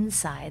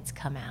insides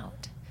come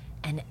out,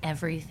 and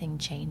everything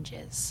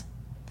changes.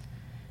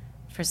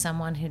 For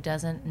someone who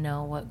doesn't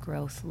know what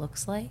growth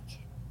looks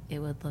like, it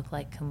would look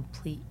like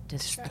complete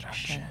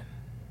destruction.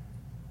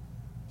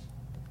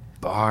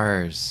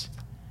 Bars.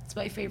 It's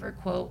my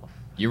favorite quote.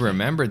 You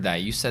remembered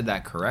that. You said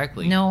that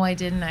correctly. No, I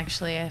didn't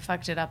actually. I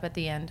fucked it up at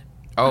the end.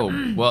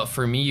 Oh, well,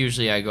 for me,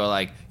 usually I go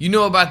like, you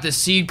know about the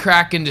seed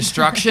crack and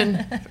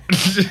destruction?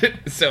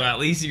 So at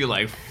least you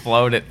like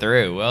float it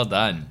through. Well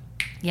done.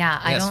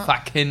 Yeah, yes,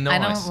 fucking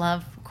nice. I don't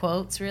love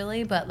quotes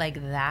really, but like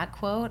that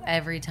quote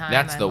every time.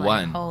 That's the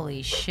one.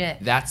 Holy shit.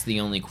 That's the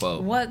only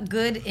quote. What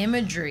good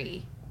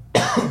imagery.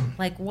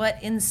 Like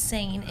what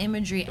insane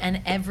imagery,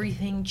 and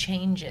everything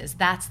changes.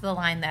 That's the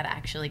line that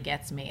actually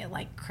gets me.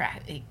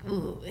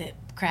 It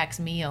cracks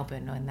me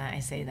open when I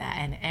say that,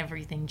 and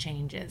everything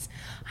changes.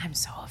 I'm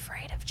so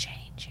afraid of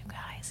change, you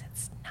guys.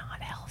 It's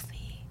not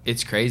healthy.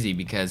 It's crazy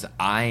because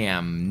I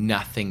am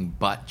nothing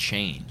but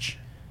change.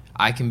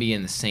 I can be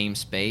in the same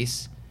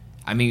space.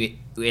 I mean,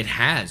 it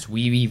has.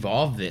 We've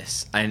evolved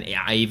this. And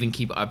I even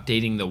keep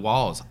updating the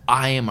walls.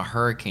 I am a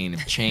hurricane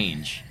of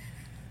change.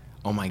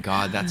 Oh my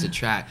God, that's a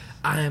track.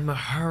 I'm a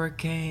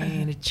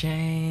hurricane of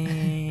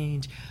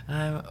change.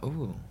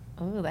 Ooh.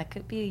 Oh, that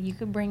could be. You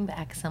could bring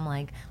back some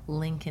like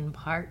Linkin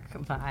Park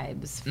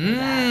vibes for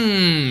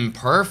that.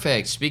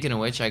 Perfect. Speaking of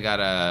which, I got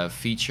a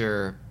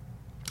feature.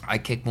 I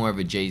kick more of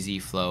a Jay-Z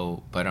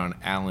flow, but on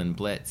Alan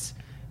Blitz.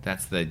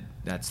 That's the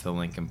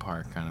Linkin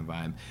Park kind of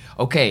vibe.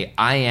 Okay,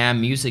 I Am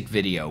music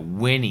video.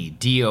 Winnie,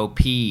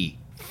 D.O.P.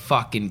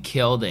 fucking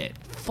killed it.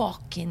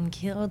 Fucking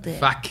killed it.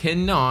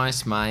 Fucking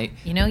nice, mate.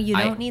 You know, you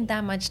don't need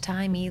that much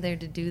time either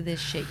to do this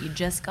shit. You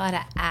just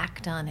gotta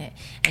act on it,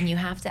 and you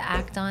have to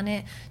act on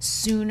it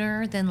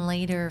sooner than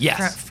later.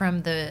 Yes.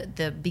 From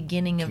the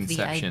beginning of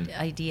Conception. the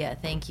idea.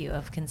 Thank you,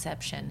 of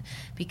conception,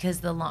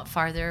 because the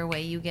farther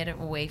away you get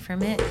away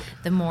from it,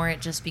 the more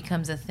it just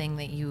becomes a thing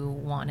that you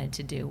wanted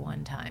to do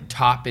one time.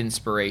 Top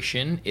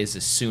inspiration is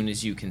as soon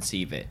as you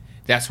conceive it.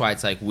 That's why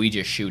it's like we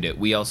just shoot it.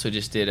 We also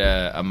just did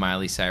a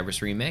Miley Cyrus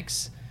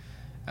remix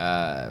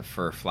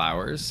for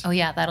Flowers. Oh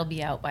yeah, that'll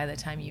be out by the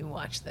time you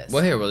watch this.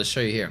 Well, here, we'll just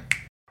show you here.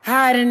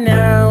 Hiding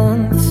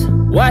out,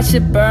 watch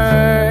it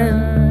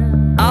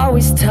burn.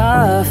 Always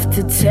tough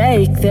to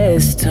take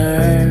this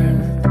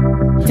turn.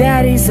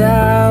 Daddy's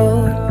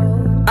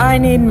out, I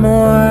need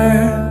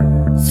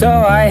more. So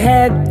I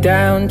head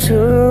down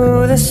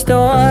to the store.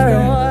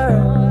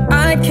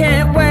 I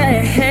can't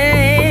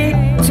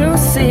wait to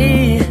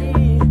see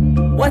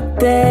what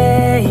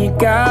they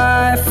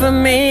got for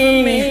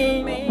me.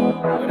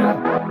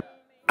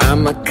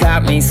 I'ma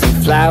cop me some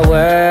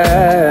flour.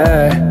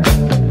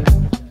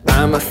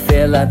 I'ma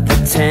fill up the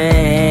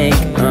tank.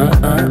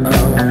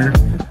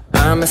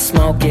 I'ma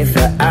smoke it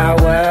for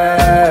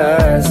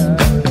hours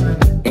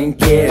and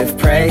give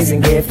praise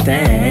and give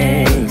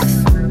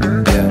thanks.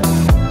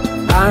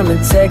 I'ma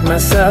take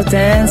myself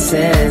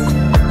dancing,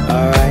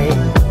 alright,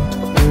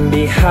 and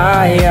be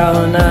high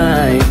all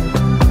night.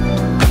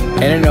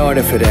 And in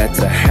order for that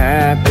to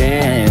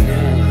happen,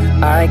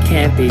 I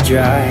can't be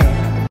dry.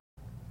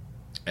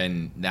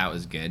 And that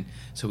was good.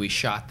 So we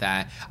shot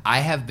that. I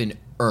have been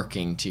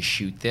irking to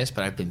shoot this,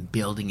 but I've been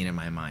building it in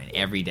my mind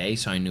every day,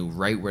 so I knew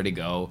right where to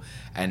go.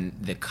 And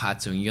the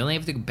cuts, and you only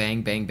have to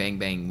bang, bang, bang,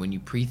 bang. When you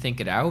pre-think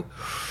it out,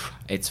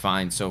 it's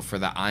fine. So for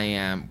the I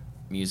Am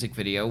music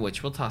video,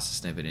 which we'll toss a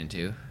snippet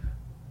into,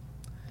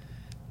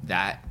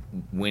 that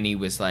Winnie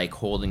was like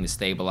holding the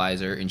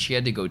stabilizer, and she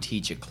had to go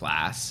teach a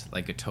class,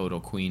 like a total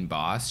queen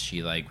boss.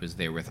 She like was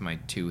there with my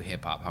two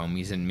hip hop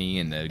homies and me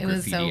and the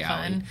graffiti alley. It was so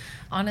fun.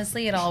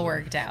 Honestly, it all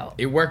worked out.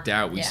 It worked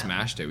out. We Yeah.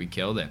 smashed it. We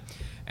killed it.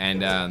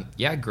 And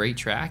yeah, great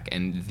track.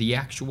 And the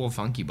actual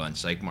Funky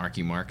Bunch, like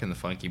Marky Mark and the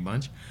Funky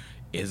Bunch,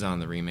 is on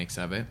the remix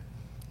of it.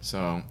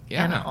 So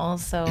yeah. And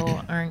also,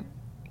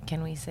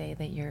 can we say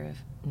that you're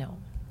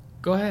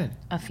Go ahead.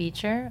 a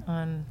feature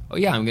on? Oh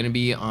yeah, I'm gonna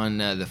be on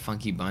the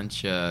Funky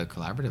Bunch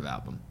collaborative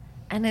album.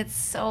 And it's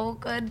so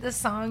good, the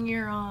song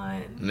you're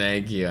on.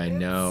 Thank you. I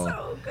know. It's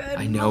so good.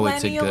 I know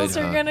it's a good Millennials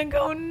are hook. gonna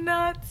go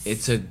nuts.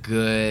 It's a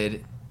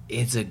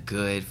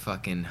good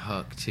fucking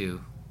hook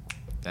too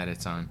that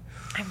it's on.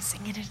 I'm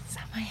singing it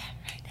inside my head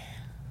right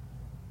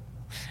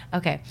now.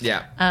 Okay.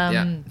 Yeah.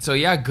 Yeah. So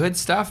yeah, good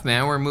stuff,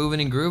 man. We're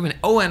moving and grooving.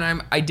 Oh,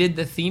 and I did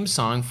the theme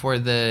song for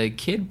the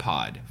Kid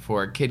Pod,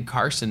 for Kid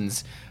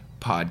Carson's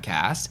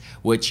podcast,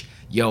 which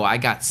I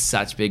got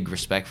such big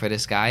respect for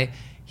this guy.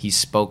 He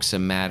spoke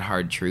some mad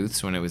hard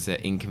truths when it was an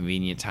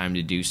inconvenient time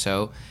to do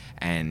so,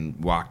 and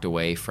walked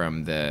away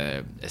from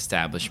the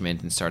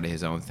establishment and started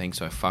his own thing.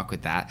 So I fuck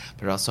with that.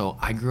 But also,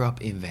 I grew up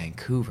in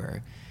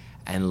Vancouver,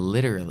 and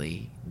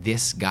literally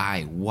this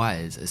guy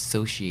was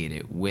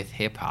associated with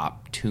hip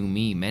hop to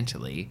me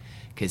mentally,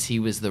 because he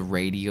was the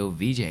radio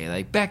VJ,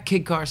 like back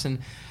Kid Carson,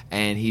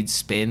 and he'd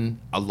spin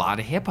a lot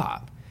of hip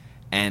hop,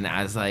 and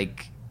I was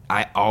like,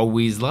 I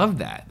always loved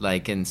that,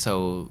 like, and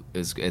so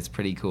it's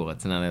pretty cool.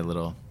 It's another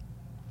little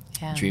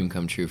dream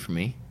come true for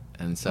me,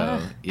 and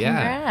so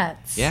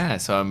Congrats. yeah.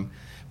 So I'm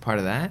part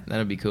of that.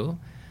 That'll be cool.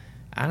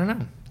 I don't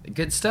know.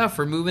 Good stuff.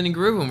 We're moving and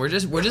grooving. We're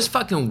just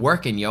fucking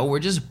working, yo. We're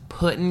just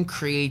putting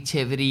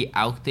creativity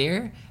out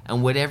there,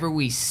 and whatever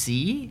we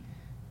see,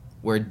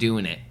 we're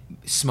doing it.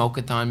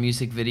 Smoke-a-thon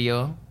music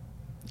video.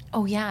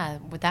 Oh yeah,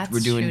 that's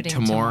We're doing shooting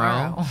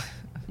tomorrow.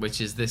 Which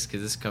is this,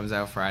 because this comes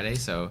out Friday,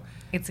 so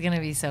It's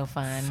gonna be so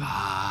fun.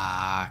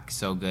 fuck,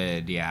 so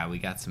good. Yeah, we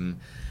got some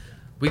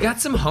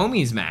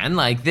homies, man.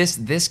 Like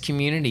this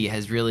community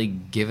has really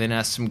given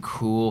us some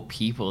cool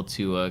people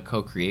to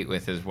co-create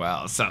with as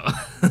well. So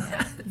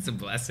it's a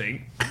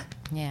blessing.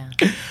 Yeah.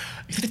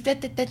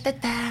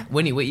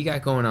 Winnie, what you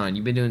got going on?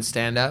 You been doing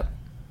stand up?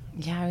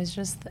 Yeah, I was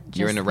just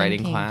You're in a writing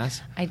thinking.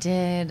 class? I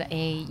did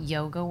a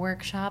yoga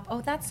workshop. Oh,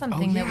 that's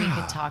something that we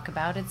yeah. could talk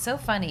about. It's so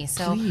funny.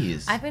 So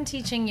Please. I've been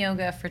teaching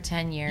yoga for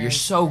 10 years. You're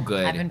so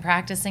good. I've been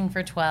practicing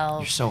for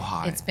 12. You're so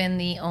hot. It's been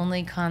the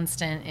only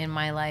constant in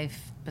my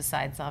life,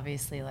 besides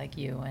obviously like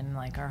you and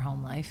like our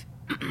home life.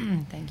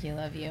 Thank you,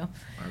 love you.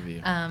 Love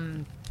you.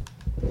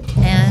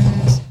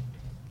 And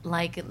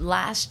like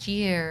last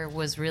year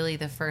was really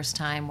the first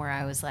time where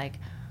I was like,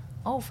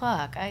 oh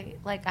fuck,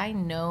 I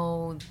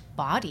know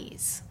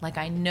bodies. Like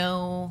I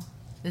know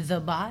the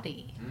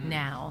body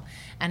now.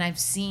 And I've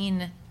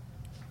seen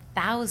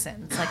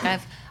thousands.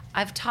 Like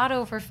I've taught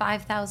over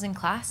 5,000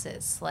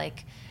 classes.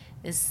 Like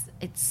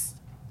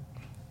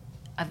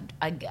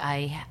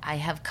I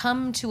have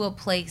come to a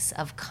place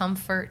of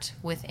comfort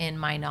within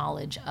my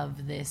knowledge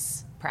of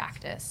this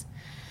practice.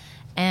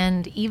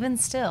 And even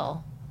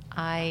still,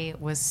 I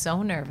was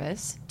so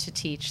nervous to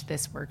teach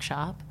this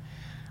workshop.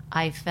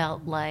 I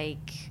felt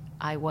like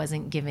I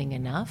wasn't giving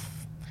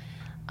enough.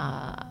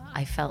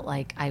 I felt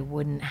like I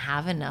wouldn't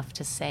have enough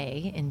to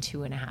say in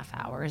 2.5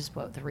 hours,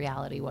 but the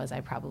reality was I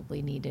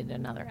probably needed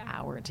another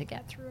hour to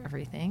get through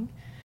everything.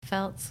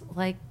 Felt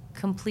like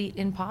complete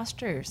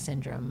imposter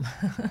syndrome.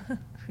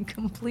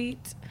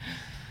 complete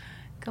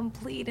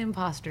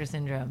imposter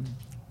syndrome.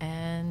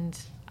 And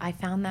I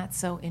found that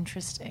so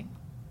interesting.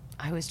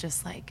 I was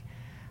just like,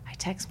 I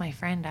text my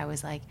friend, I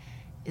was like,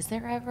 is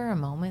there ever a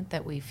moment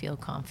that we feel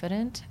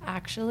confident,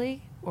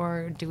 actually?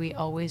 Or do we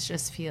always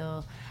just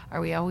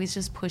are we always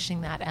just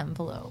pushing that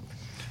envelope?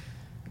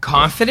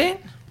 Confident?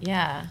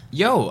 Yeah.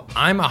 Yo,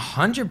 I'm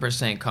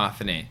 100%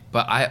 confident,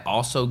 but I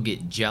also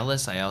get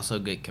jealous. I also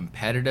get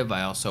competitive.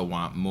 I also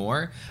want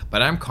more,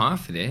 but I'm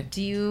confident.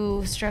 Do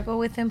you struggle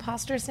with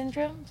imposter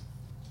syndrome?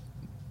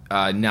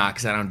 Nah,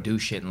 because I don't do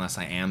shit unless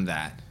I am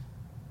that.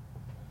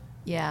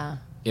 Yeah.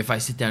 If I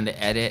sit down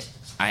to edit,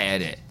 I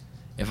edit.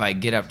 If I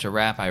get up to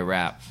rap, I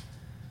rap.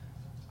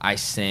 I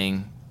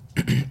sing.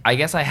 I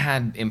guess I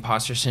had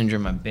imposter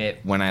syndrome a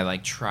bit when I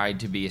like tried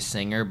to be a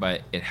singer,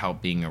 but it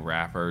helped being a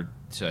rapper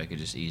so I could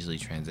just easily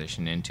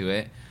transition into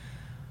it.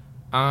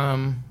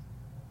 No,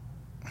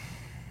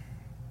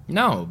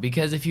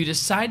 because if you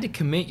decide to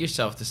commit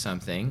yourself to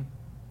something,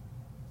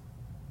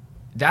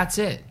 that's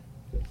it.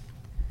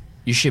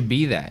 You should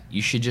be that.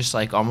 You should just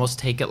like almost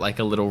take it like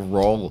a little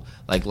role,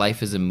 like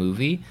life is a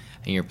movie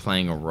and you're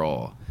playing a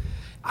role.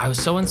 I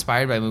was so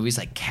inspired by movies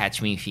like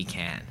Catch Me If You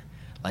Can.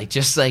 Like,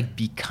 just, like,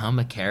 become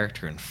a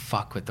character and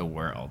fuck with the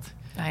world.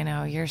 I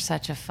know. You're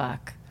such a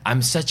fuck.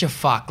 I'm such a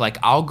fuck. Like,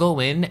 I'll go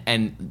in,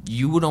 and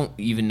you don't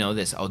even know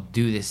this. I'll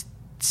do this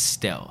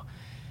still.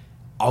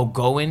 I'll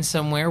go in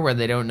somewhere where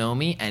they don't know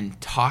me and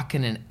talk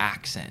in an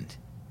accent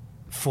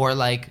for,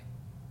 like,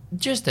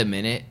 just a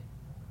minute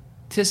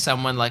to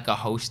someone like a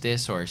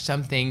hostess or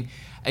something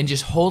and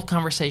just hold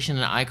conversation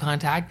and eye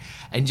contact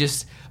and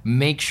just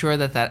make sure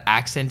that that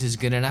accent is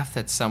good enough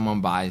that someone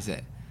buys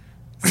it.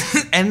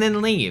 And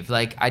then leave.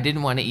 Like, I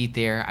didn't want to eat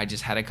there. I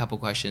just had a couple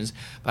questions.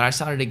 But I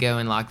started to go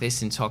in like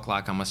this and talk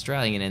like I'm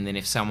Australian. And then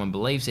if someone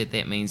believes it,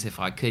 that means if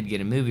I could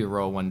get a movie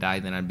role one day,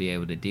 then I'd be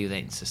able to do that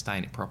and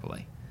sustain it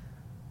properly.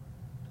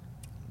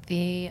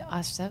 That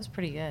was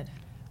pretty good.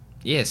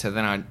 Yeah, so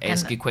then I'd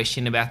ask a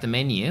question about the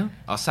menu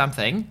or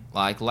something,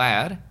 like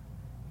loud,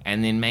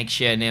 and then make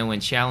sure no one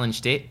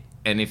challenged it.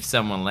 And if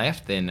someone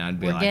left, then I'd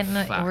be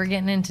fuck. We're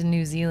getting into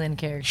New Zealand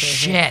characters.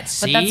 Shit, here.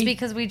 see? But that's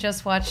because we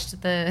just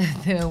watched the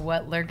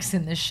What Lurks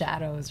in the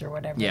Shadows or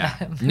whatever. Yeah.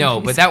 That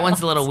No, but that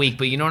one's a little weak.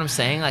 But you know what I'm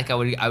saying? Like, I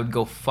would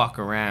go fuck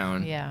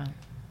around. Yeah.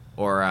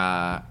 Or,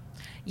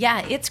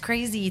 yeah, it's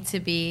crazy to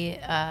be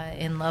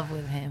in love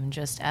with him,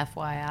 just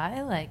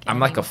FYI. Like, I'm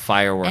like a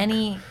firework.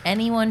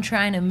 Anyone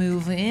trying to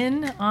move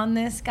in on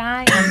this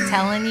guy, I'm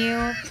telling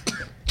you,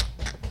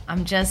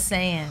 I'm just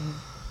saying,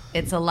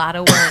 it's a lot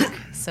of work.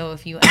 So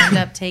if you end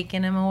up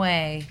taking him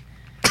away,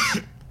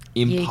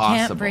 impossible. You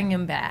can't bring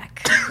him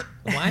back.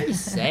 Why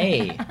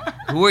say?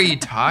 Who are you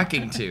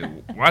talking to?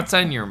 What's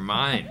on your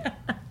mind?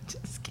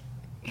 Just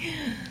kidding.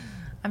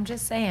 I'm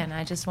just saying.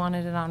 I just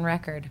wanted it on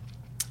record.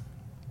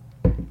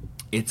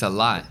 It's a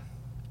lot.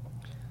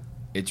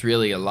 It's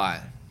really a lot.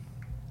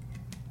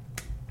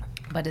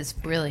 But it's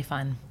really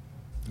fun.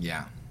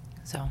 Yeah.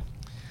 So.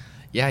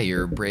 Yeah,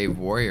 you're a brave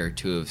warrior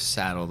to have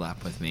saddled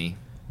up with me.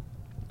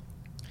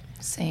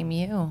 Same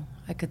you.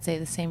 I could say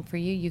the same for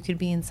you. You could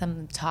be in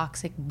some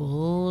toxic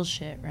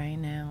bullshit right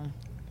now.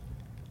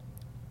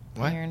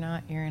 What? You're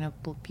not. You're in a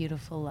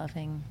beautiful,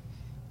 loving,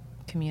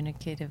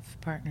 communicative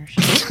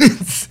partnership.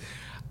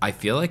 I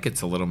feel like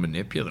it's a little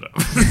manipulative.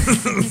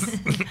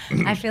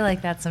 I feel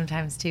like that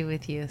sometimes too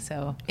with you.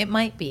 So it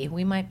might be.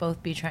 We might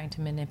both be trying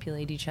to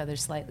manipulate each other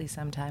slightly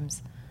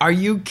sometimes. Are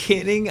you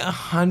kidding? A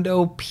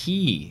hundo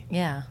P.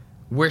 Yeah.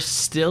 We're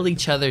still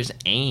each other's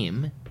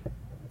aim.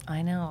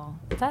 I know.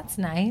 That's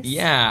nice.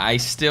 Yeah, I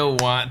still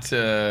want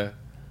to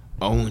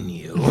own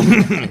you.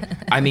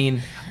 I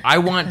mean, I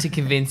want to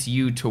convince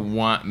you to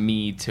want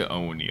me to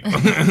own you.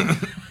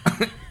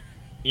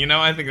 You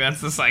know, I think that's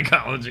the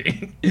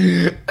psychology.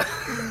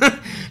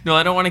 No,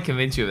 I don't want to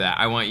convince you of that.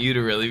 I want you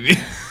to really be...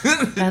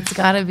 That's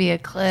got to be a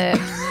clip.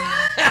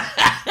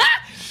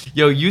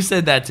 Yo, you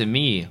said that to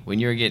me when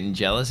you were getting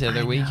jealous the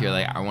other week. You're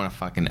like, I want to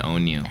fucking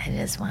own you. I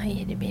just want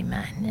you to be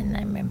mine, and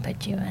I'm going to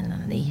put you on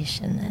a leash,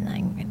 and then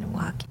I'm going to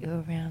walk you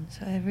around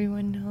so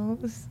everyone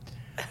knows.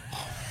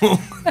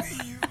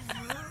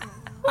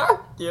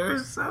 You're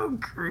so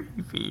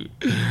creepy.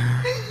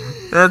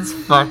 That's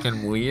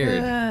fucking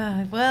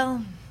weird.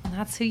 Well,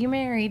 That's who you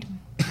married.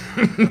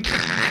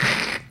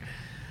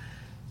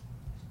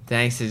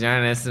 Thanks for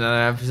joining us in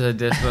another episode of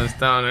Discipline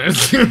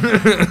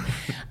Stoners.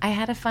 I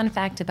had a fun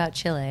fact about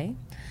Chile.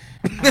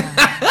 I'm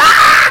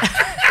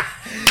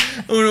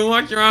gonna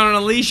walk you around on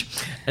a leash.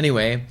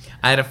 Anyway,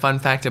 I had a fun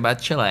fact about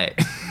Chile.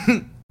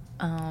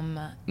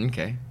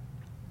 Okay.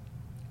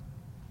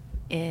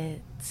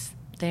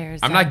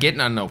 I'm not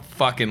getting on no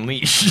fucking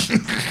leash.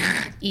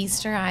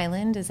 Easter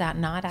Island is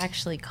not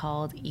actually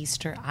called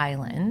Easter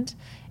Island.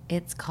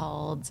 It's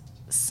called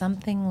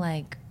something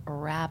like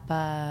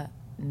Rapa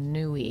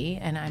Nui,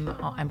 and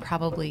I'm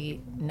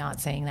probably not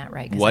saying that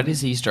right. What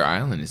is Easter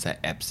Island? Is that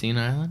Epstein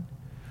Island?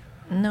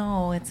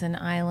 No, it's an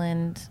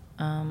island,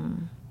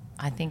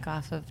 I think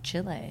off of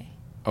Chile.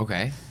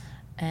 Okay.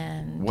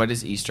 And what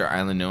is Easter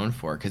Island known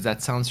for? Because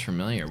that sounds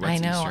familiar. What's I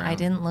know. Easter Island? I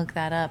didn't look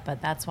that up,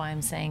 but that's why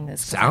I'm saying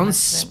this. Sounds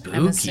spooky.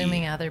 I'm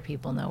assuming other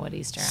people know what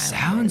Easter Island is.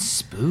 Sounds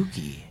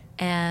spooky.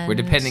 And we're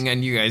depending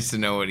on you guys to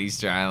know what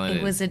Easter Island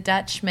is. It was a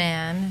Dutch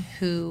man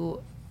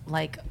who,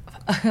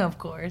 of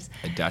course.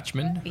 A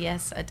Dutchman?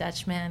 Yes, a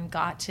Dutchman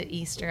got to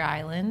Easter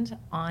Island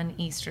on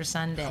Easter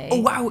Sunday.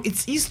 Oh, wow,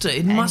 it's Easter.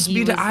 It must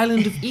be the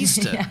island of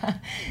Easter. Yeah.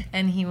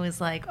 And he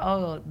was like,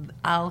 oh,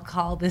 I'll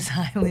call this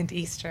island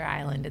Easter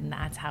Island. And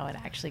that's how it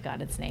actually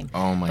got its name.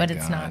 Oh, my God. But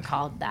it's not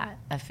called that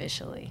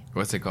officially.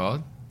 What's it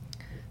called?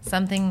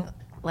 Something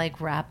like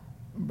Rapa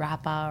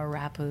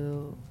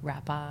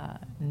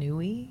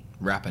Nui?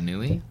 Rapa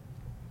Nui?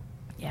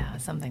 Yeah,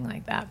 something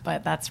like that,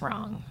 but that's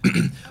wrong.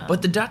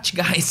 But the Dutch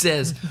guy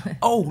says,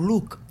 oh,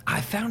 look, I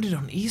found it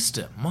on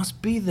Easter.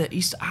 Must be the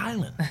Easter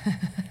Island.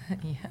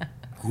 Yeah.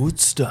 Good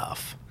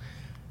stuff.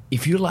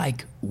 If you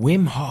like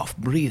Wim Hof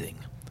breathing,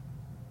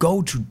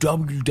 go to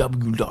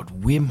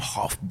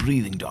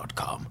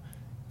www.wimhofbreathing.com.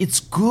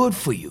 It's good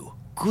for you.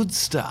 Good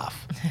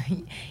stuff.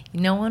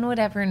 No one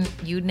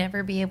you'd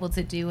never be able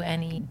to do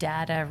any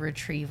data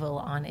retrieval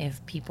on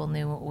if people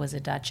knew it was a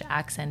Dutch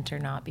accent or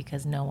not,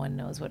 because no one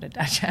knows what a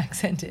Dutch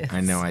accent is.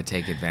 I know, I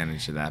take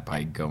advantage of that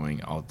by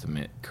going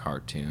ultimate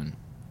cartoon.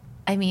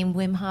 I mean,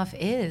 Wim Hof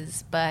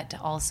is, but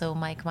also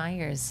Mike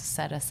Myers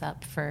set us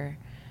up for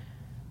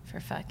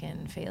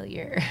fucking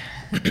failure.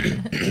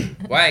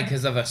 Why?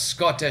 Because of a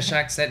Scottish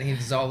accent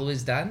he's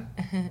always done?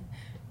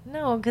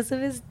 No, because of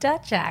his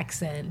Dutch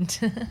accent.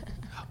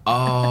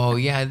 Oh,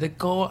 yeah, the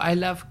gold. I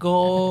love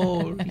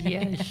gold.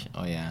 Yes.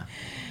 Oh, yeah.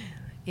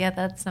 Yeah,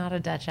 that's not a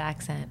Dutch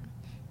accent,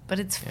 but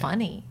it's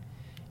funny.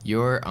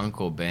 Your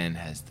Uncle Ben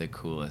has the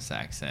coolest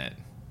accent.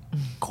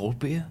 Cold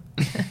beer?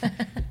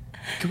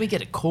 Can we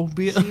get a cold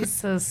beer? He's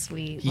so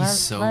sweet. He's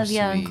so love sweet.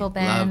 You, Uncle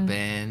Ben. Love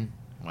Ben.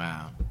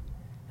 Wow.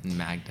 And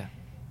Magda.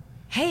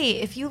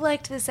 Hey, if you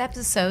liked this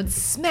episode,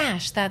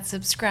 smash that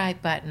subscribe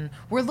button.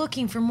 We're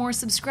looking for more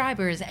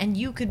subscribers, and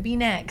you could be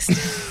next.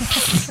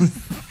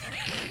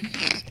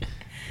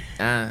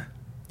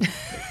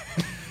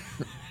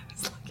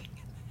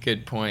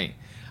 Good point.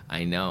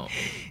 I know.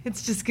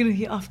 It's just going to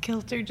be off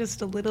kilter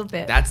just a little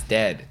bit. That's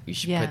dead. We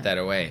should Yeah. put that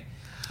away.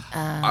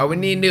 We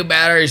need new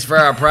batteries for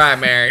our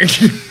primary.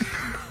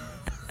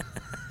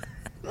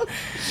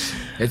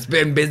 It's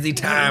been busy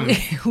time.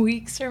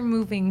 Weeks are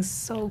moving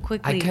so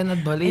quickly. I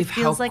cannot believe it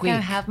feels how like quick. I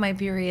have my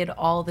period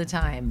all the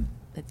time.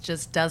 It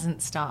just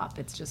doesn't stop.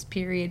 It's just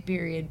period.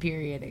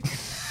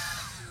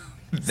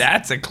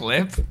 That's a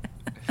clip.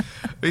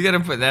 We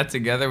gotta put that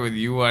together with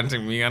you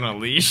wanting me on a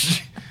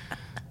leash.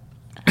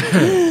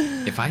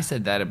 If I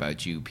said that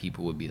about you,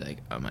 people would be like,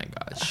 oh my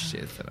gosh,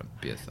 shit.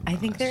 I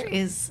think there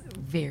is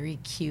very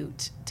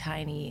cute,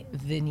 tiny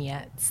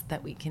vignettes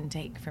that we can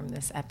take from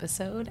this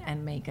episode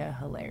and make a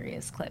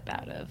hilarious clip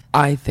out of.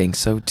 I think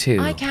so too.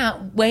 I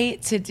can't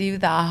wait to do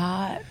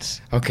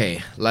that.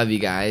 Okay, love you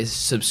guys.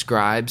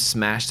 Subscribe,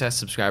 smash that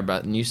subscribe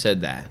button. You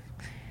said that.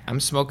 I'm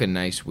smoking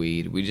nice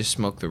weed. We just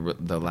smoked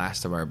the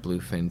last of our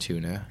bluefin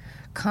tuna.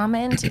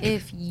 Comment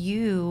if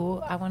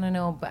I want to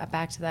know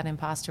back to that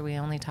imposter. We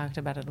only talked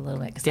about it a little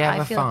bit. 'Cause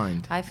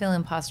I feel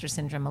imposter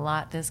syndrome a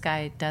lot. This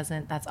guy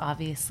doesn't. That's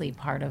obviously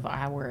part of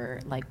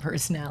our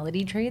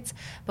personality traits.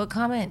 But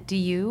comment,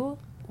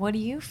 what do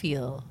you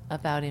feel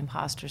about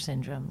imposter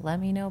syndrome? Let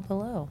me know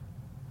below.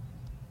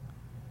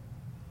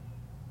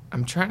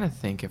 I'm trying to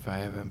think if I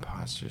have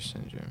imposter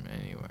syndrome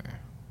anywhere.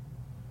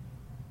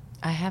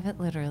 I have it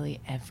literally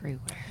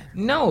everywhere.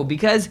 No,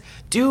 because,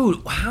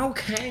 dude, how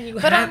can you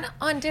But have...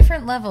 on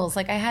different levels.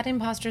 Like, I had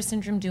imposter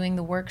syndrome doing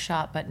the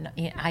workshop, but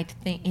I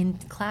think in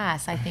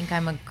class, I think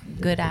I'm a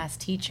good-ass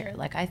teacher.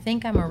 Like, I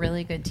think I'm a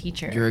really good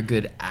teacher. You're a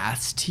good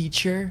ass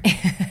teacher?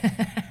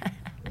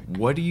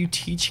 What are you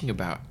teaching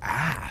about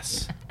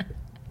ass?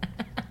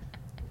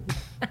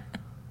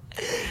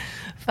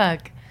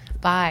 Fuck.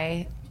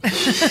 Bye.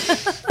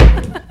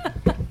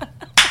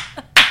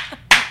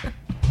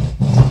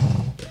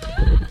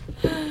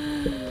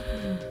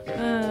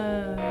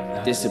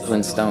 Discipline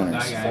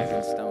stoners.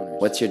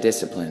 What's your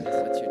discipline?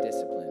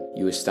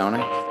 You a stoner?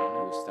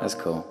 That's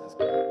cool.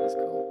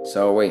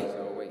 So are we.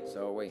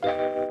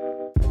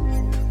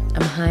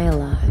 I'm high a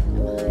lot.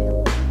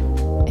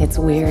 It's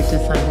weird to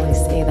finally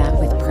say that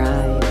with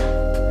pride.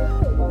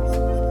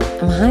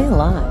 I'm high a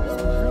lot.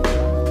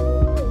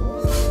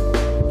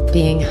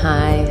 Being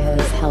high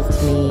has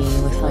helped me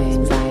with my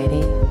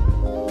anxiety.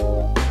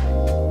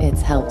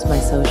 It's helped my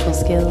social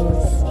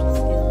skills.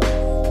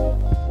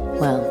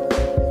 Well,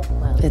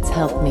 it's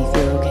helped me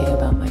feel okay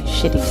about my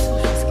shitty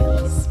social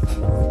skills.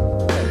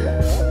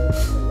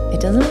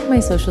 It doesn't make my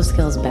social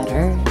skills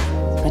better,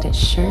 but it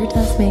sure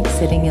does make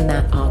sitting in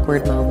that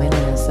awkward moment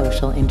in a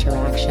social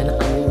interaction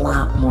a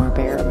lot more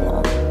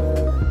bearable.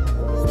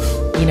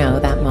 You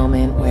know, that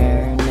moment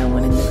where no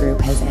one in the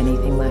group has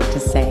anything left to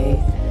say,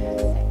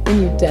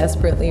 and you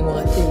desperately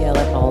want to yell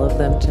at all of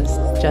them,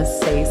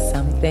 just say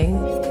something.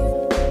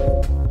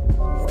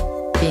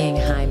 Being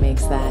high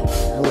makes that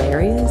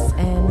hilarious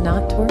and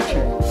not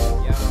torture.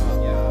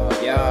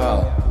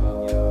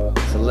 Yo,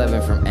 it's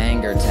 11 from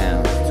Anger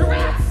Town.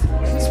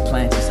 These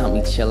plants just helped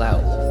me chill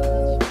out.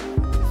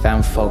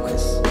 Found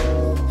focus,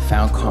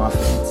 found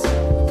confidence.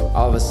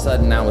 All of a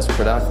sudden I was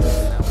productive,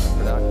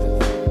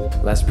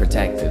 less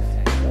protective,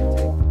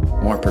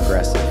 more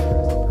progressive.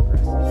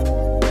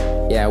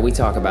 Yeah, we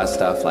talk about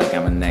stuff like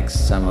I'm a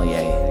next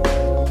sommelier,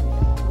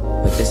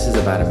 but this is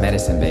about a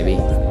medicine, baby.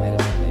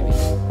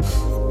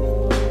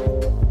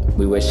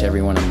 We wish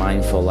everyone a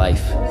mindful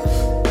life.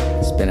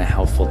 It's been a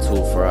helpful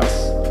tool for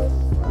us.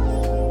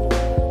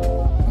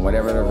 And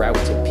whatever the route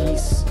to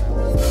peace,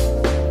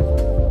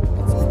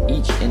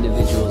 it's each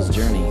individual's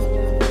journey.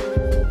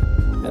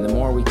 And the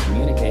more we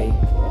communicate,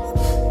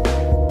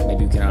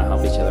 maybe we can all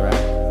help each other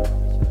out.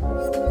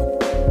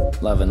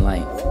 Love and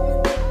light.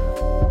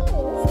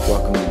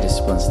 Welcome to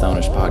Discipline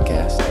Stoners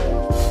Podcast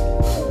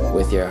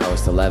with your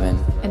host 11.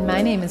 And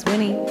my name is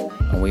Winnie.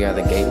 And we are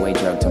the gateway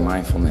drug to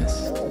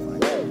mindfulness.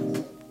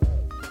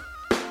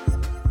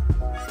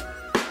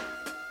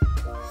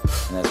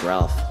 And that's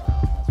Ralph.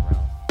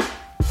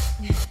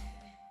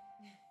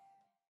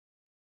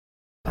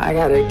 I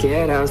gotta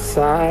get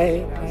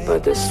outside,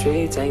 but the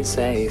streets ain't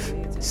safe.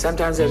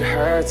 Sometimes it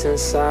hurts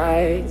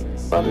inside,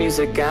 but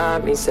music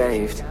got me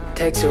saved.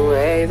 Takes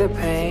away the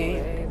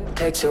pain,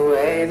 takes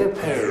away the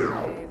pain.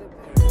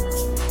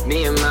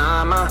 Me and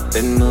mama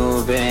been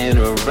moving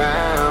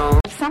around.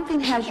 If something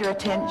has your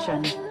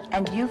attention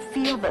and you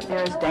feel that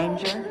there is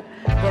danger,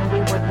 then we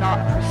would not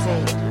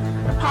proceed.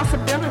 The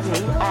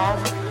possibility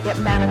of it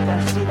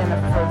manifesting in a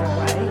further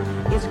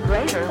way is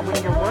greater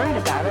when you're worried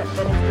about it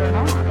than if you're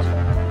not.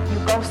 You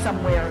go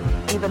somewhere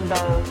even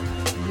though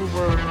you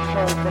were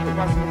told that it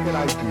wasn't a good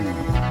idea.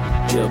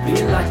 You'll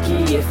be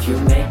lucky if you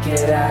make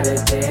it out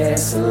of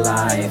this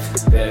alive.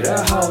 Better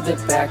hold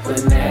it back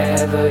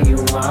whenever you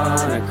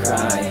wanna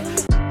cry.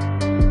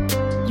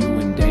 You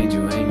in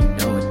danger and you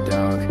know it,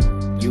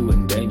 dog. You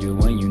in danger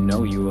when you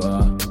know you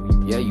are.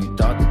 Yeah, you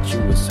thought that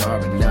you was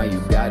hard, but now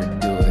you gotta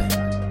do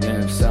it.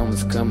 Damn,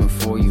 someone's coming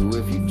for you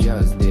if you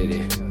just did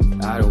it.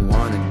 I don't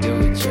wanna do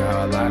it,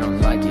 y'all. I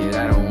don't like it,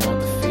 I don't want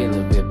the feel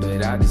of it,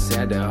 but I just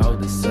had to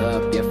hold this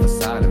up, yeah,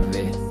 facade of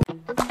it.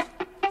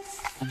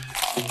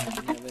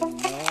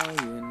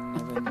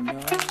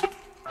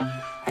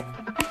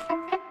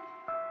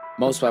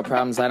 Most of my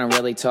problems I don't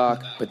really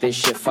talk, but this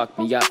shit fucked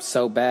me up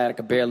so bad I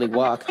could barely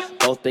walk.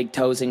 Both big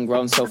toes and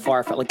grown so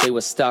far, felt like they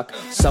was stuck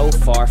so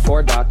far.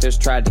 4 doctors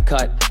tried to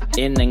cut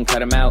in, then cut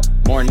them out.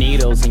 More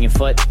needles in your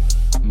foot,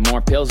 more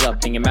pills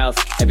up in your mouth.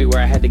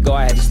 Everywhere I had to go,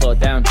 I had to slow it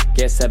down.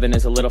 Guess 7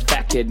 is a little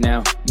fat kid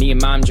now. Me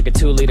and mom drink a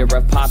 2-liter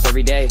of pop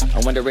every day.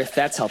 I wonder if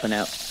that's helping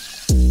out.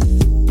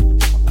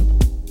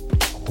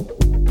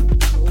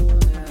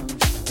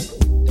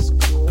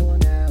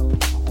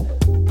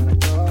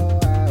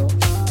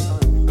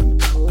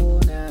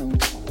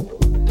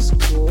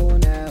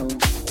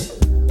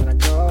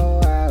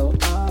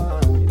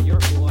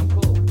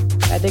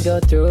 Had to go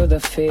through the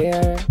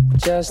fear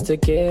just to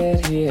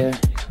get here.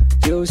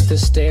 Used to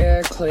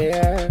stare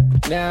clear,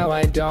 now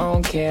I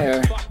don't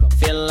care.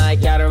 Feeling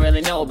like y'all don't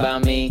really know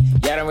about me.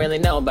 Y'all don't really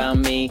know about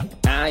me.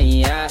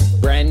 Yeah.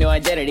 Brand new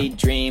identity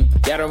dream.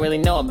 Y'all don't really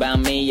know about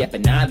me yet,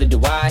 but neither do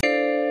I.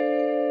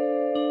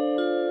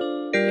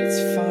 It's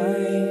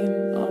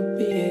fine, I'll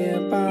be here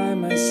by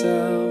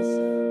myself.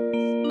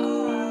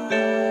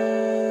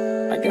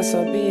 I guess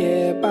I'll be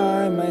here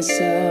by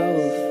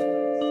myself.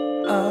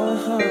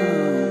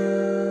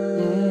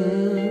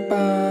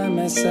 By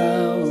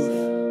myself.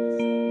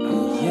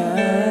 Yeah.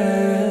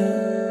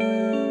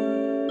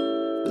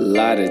 A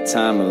lot of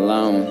time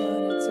alone.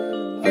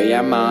 Oh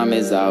yeah, mom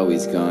is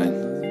always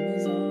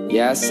gone.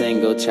 Yeah,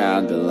 single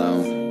child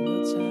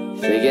alone.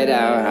 Figured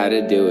out how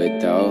to do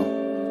it though.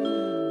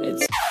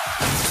 It's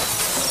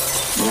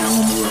yeah,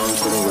 I'm along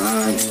for the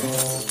ride.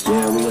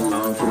 Yeah, we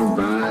along for the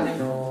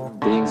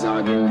ride. Things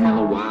are getting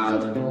hella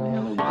wild.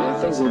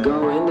 Yeah, things are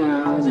going down.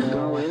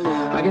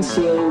 I can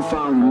see you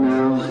falling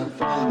now.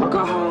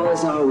 Alcohol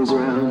is always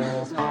around.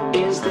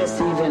 Is this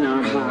even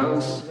our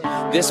house?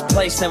 This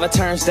place never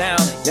turns down.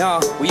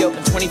 Yo, we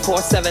open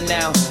 24/7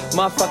 now.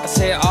 Motherfuckers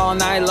here all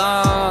night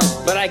long.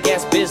 But I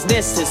guess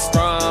business is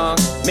strong.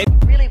 What you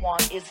really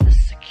want is the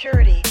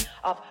security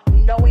of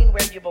knowing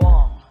where you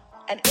belong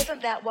And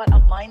isn't that what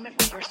alignment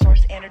with your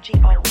source energy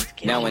always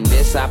gives? Now in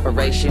this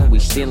operation, we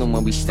stealing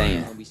where we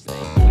stand. We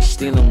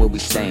stealing where we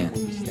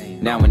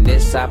stand. Now in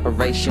this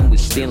operation, we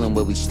stealing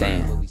where we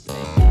stand.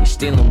 We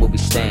stealing where we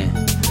stand.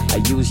 I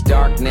use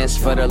darkness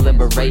for the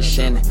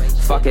liberation.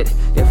 Fuck it,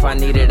 if I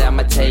need it,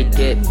 I'ma take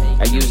it.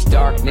 I use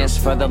darkness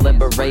for the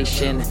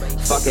liberation.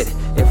 Fuck it,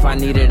 if I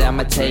need it,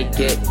 I'ma take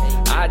it.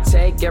 I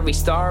take every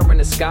star in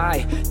the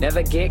sky,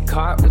 never get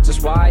caught, which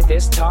is why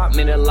this taught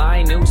me to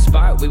lie. New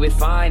spot we would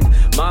find.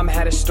 Mom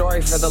had a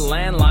story for the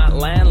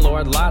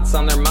landlord, lots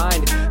on their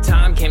mind.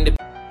 Time came to.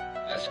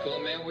 That's cool,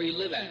 man. Where you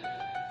live at?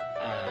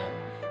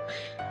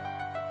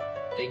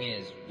 Thing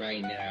is,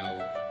 right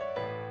now,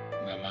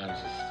 my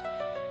mom's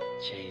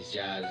just changed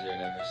jobs or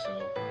whatever, so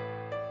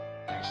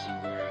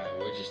actually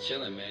we're just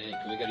chilling, man.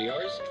 Can we go to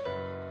yours?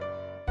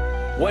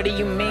 What do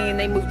you mean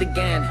they moved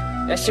again?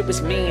 That shit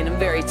was mean and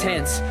very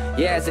tense.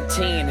 Yeah, as a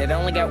teen, it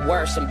only got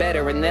worse and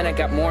better, and then it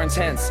got more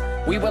intense.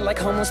 We were like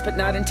homeless but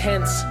not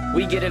intense.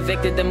 We get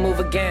evicted then move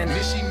again.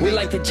 We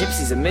like the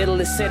gypsies in middle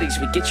of cities.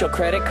 We get your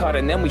credit card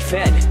and then we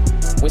fed.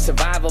 With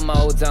survival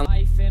modes on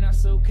life in our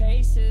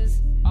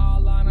suitcases,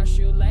 all on our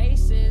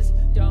shoelaces.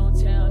 Don't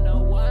tell no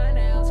one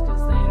else,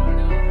 cause they don't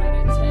know how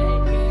to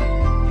take it.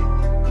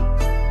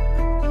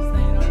 Cause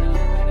they don't know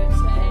how to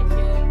take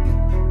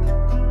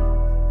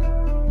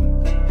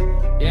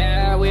it.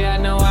 Yeah, we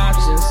had no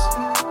options.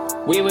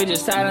 We were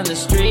just out on the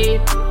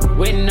street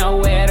with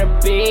nowhere to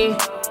be.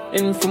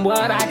 And from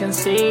what I can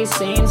see,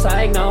 seems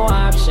like no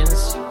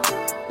options.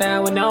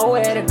 Now we know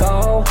where to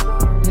go,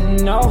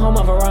 no home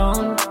of our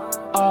own.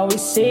 All we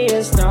see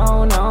is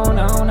no.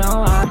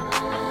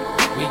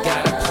 We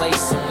got a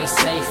place and we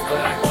safe, but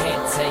I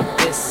can't take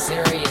this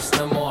serious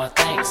no more,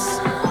 thanks.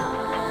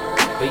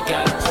 We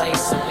got a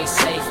place and we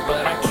safe,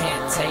 but I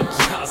can't take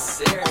y'all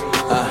serious.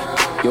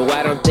 Yo,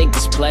 I don't think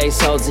this place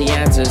holds the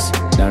answers.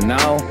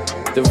 No,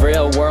 the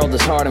real world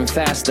is hard and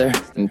faster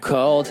and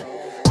cold.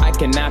 I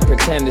cannot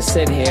pretend to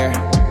sit here,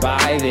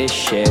 buy this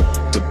shit.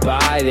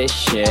 Goodbye, this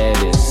shit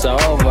is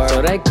over.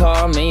 So they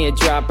call me a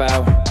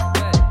dropout,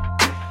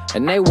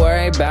 and they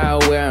worry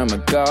about where I'ma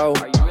go.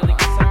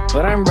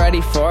 But I'm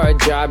ready for a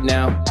job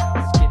now.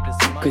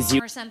 Cause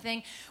you or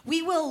something,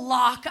 we will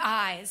lock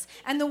eyes.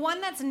 And the one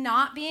that's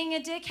not being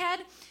a dickhead,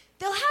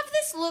 they'll have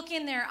this look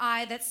in their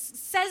eye that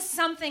says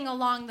something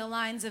along the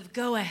lines of,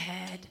 go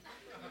ahead,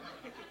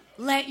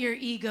 let your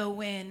ego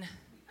win.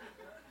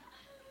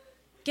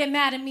 Get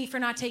mad at me for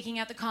not taking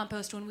out the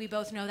compost when we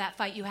both know that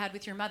fight you had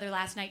with your mother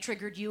last night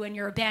triggered you and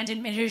your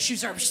abandonment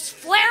issues are just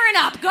flaring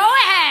up. Go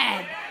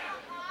ahead.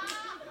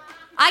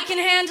 I can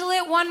handle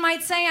it. One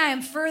might say I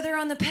am further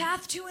on the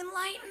path to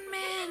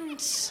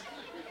enlightenment.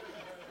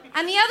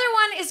 And the other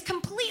one is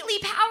completely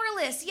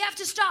powerless. You have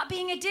to stop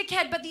being a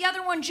dickhead, but the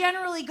other one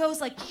generally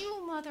goes like,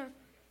 you motherfucker.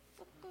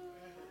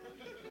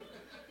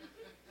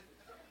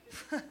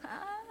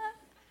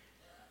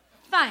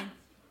 Fine.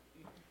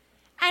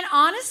 And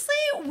honestly,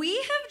 we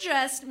have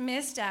just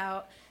missed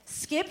out,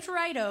 skipped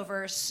right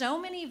over so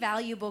many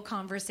valuable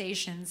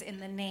conversations in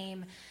the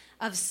name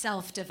of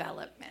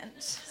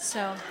self-development.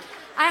 So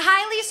I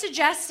highly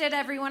suggest it,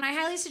 everyone. I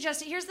highly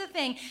suggest it. Here's the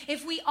thing.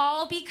 If we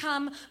all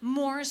become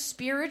more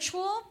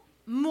spiritual,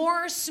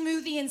 more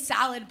smoothie and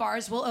salad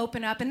bars will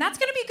open up, and that's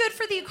going to be good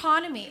for the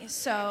economy.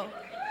 So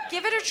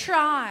give it a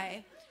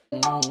try.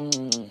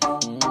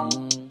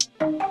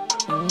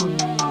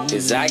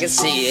 Cause I can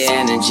see your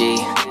energy,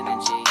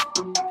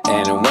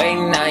 and I'm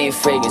waiting on your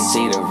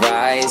frequency to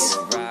rise.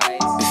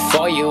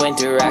 Before you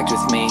interact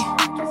with me,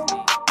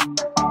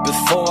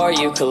 before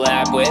you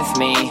collab with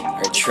me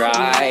or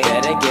try,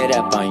 better get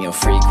up on your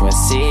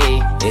frequency.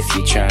 If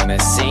you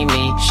tryna see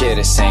me, share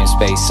the same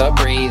space or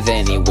breathe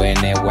anywhere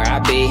near where I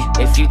be.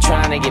 If you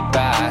tryna get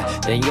by,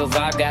 then your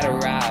vibe gotta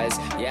rise.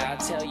 Yeah, I'll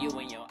tell you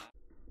when you're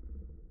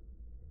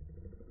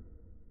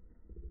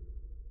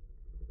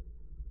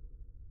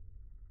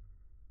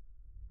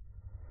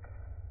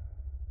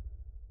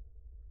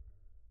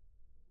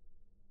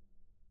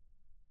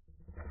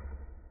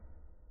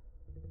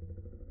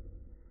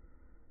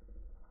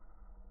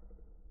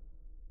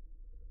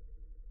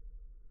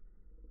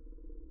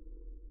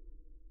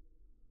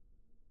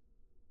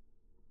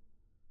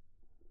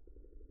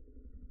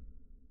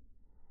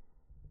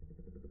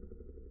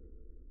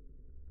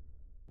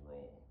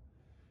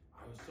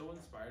I was so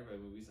inspired by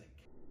movies like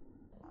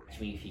Watch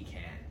Me If You Can.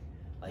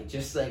 Like,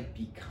 just like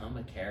become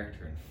a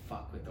character and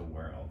fuck with the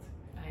world.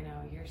 I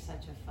know, you're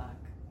such a fuck.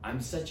 I'm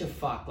such a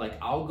fuck. Like,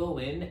 I'll go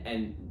in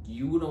and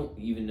you don't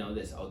even know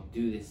this. I'll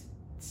do this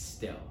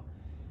still.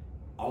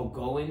 I'll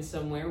go in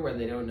somewhere where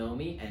they don't know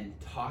me and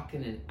talk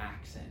in an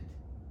accent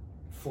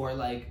for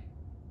like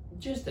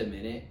just a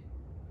minute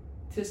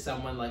to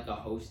someone like a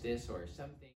hostess or something.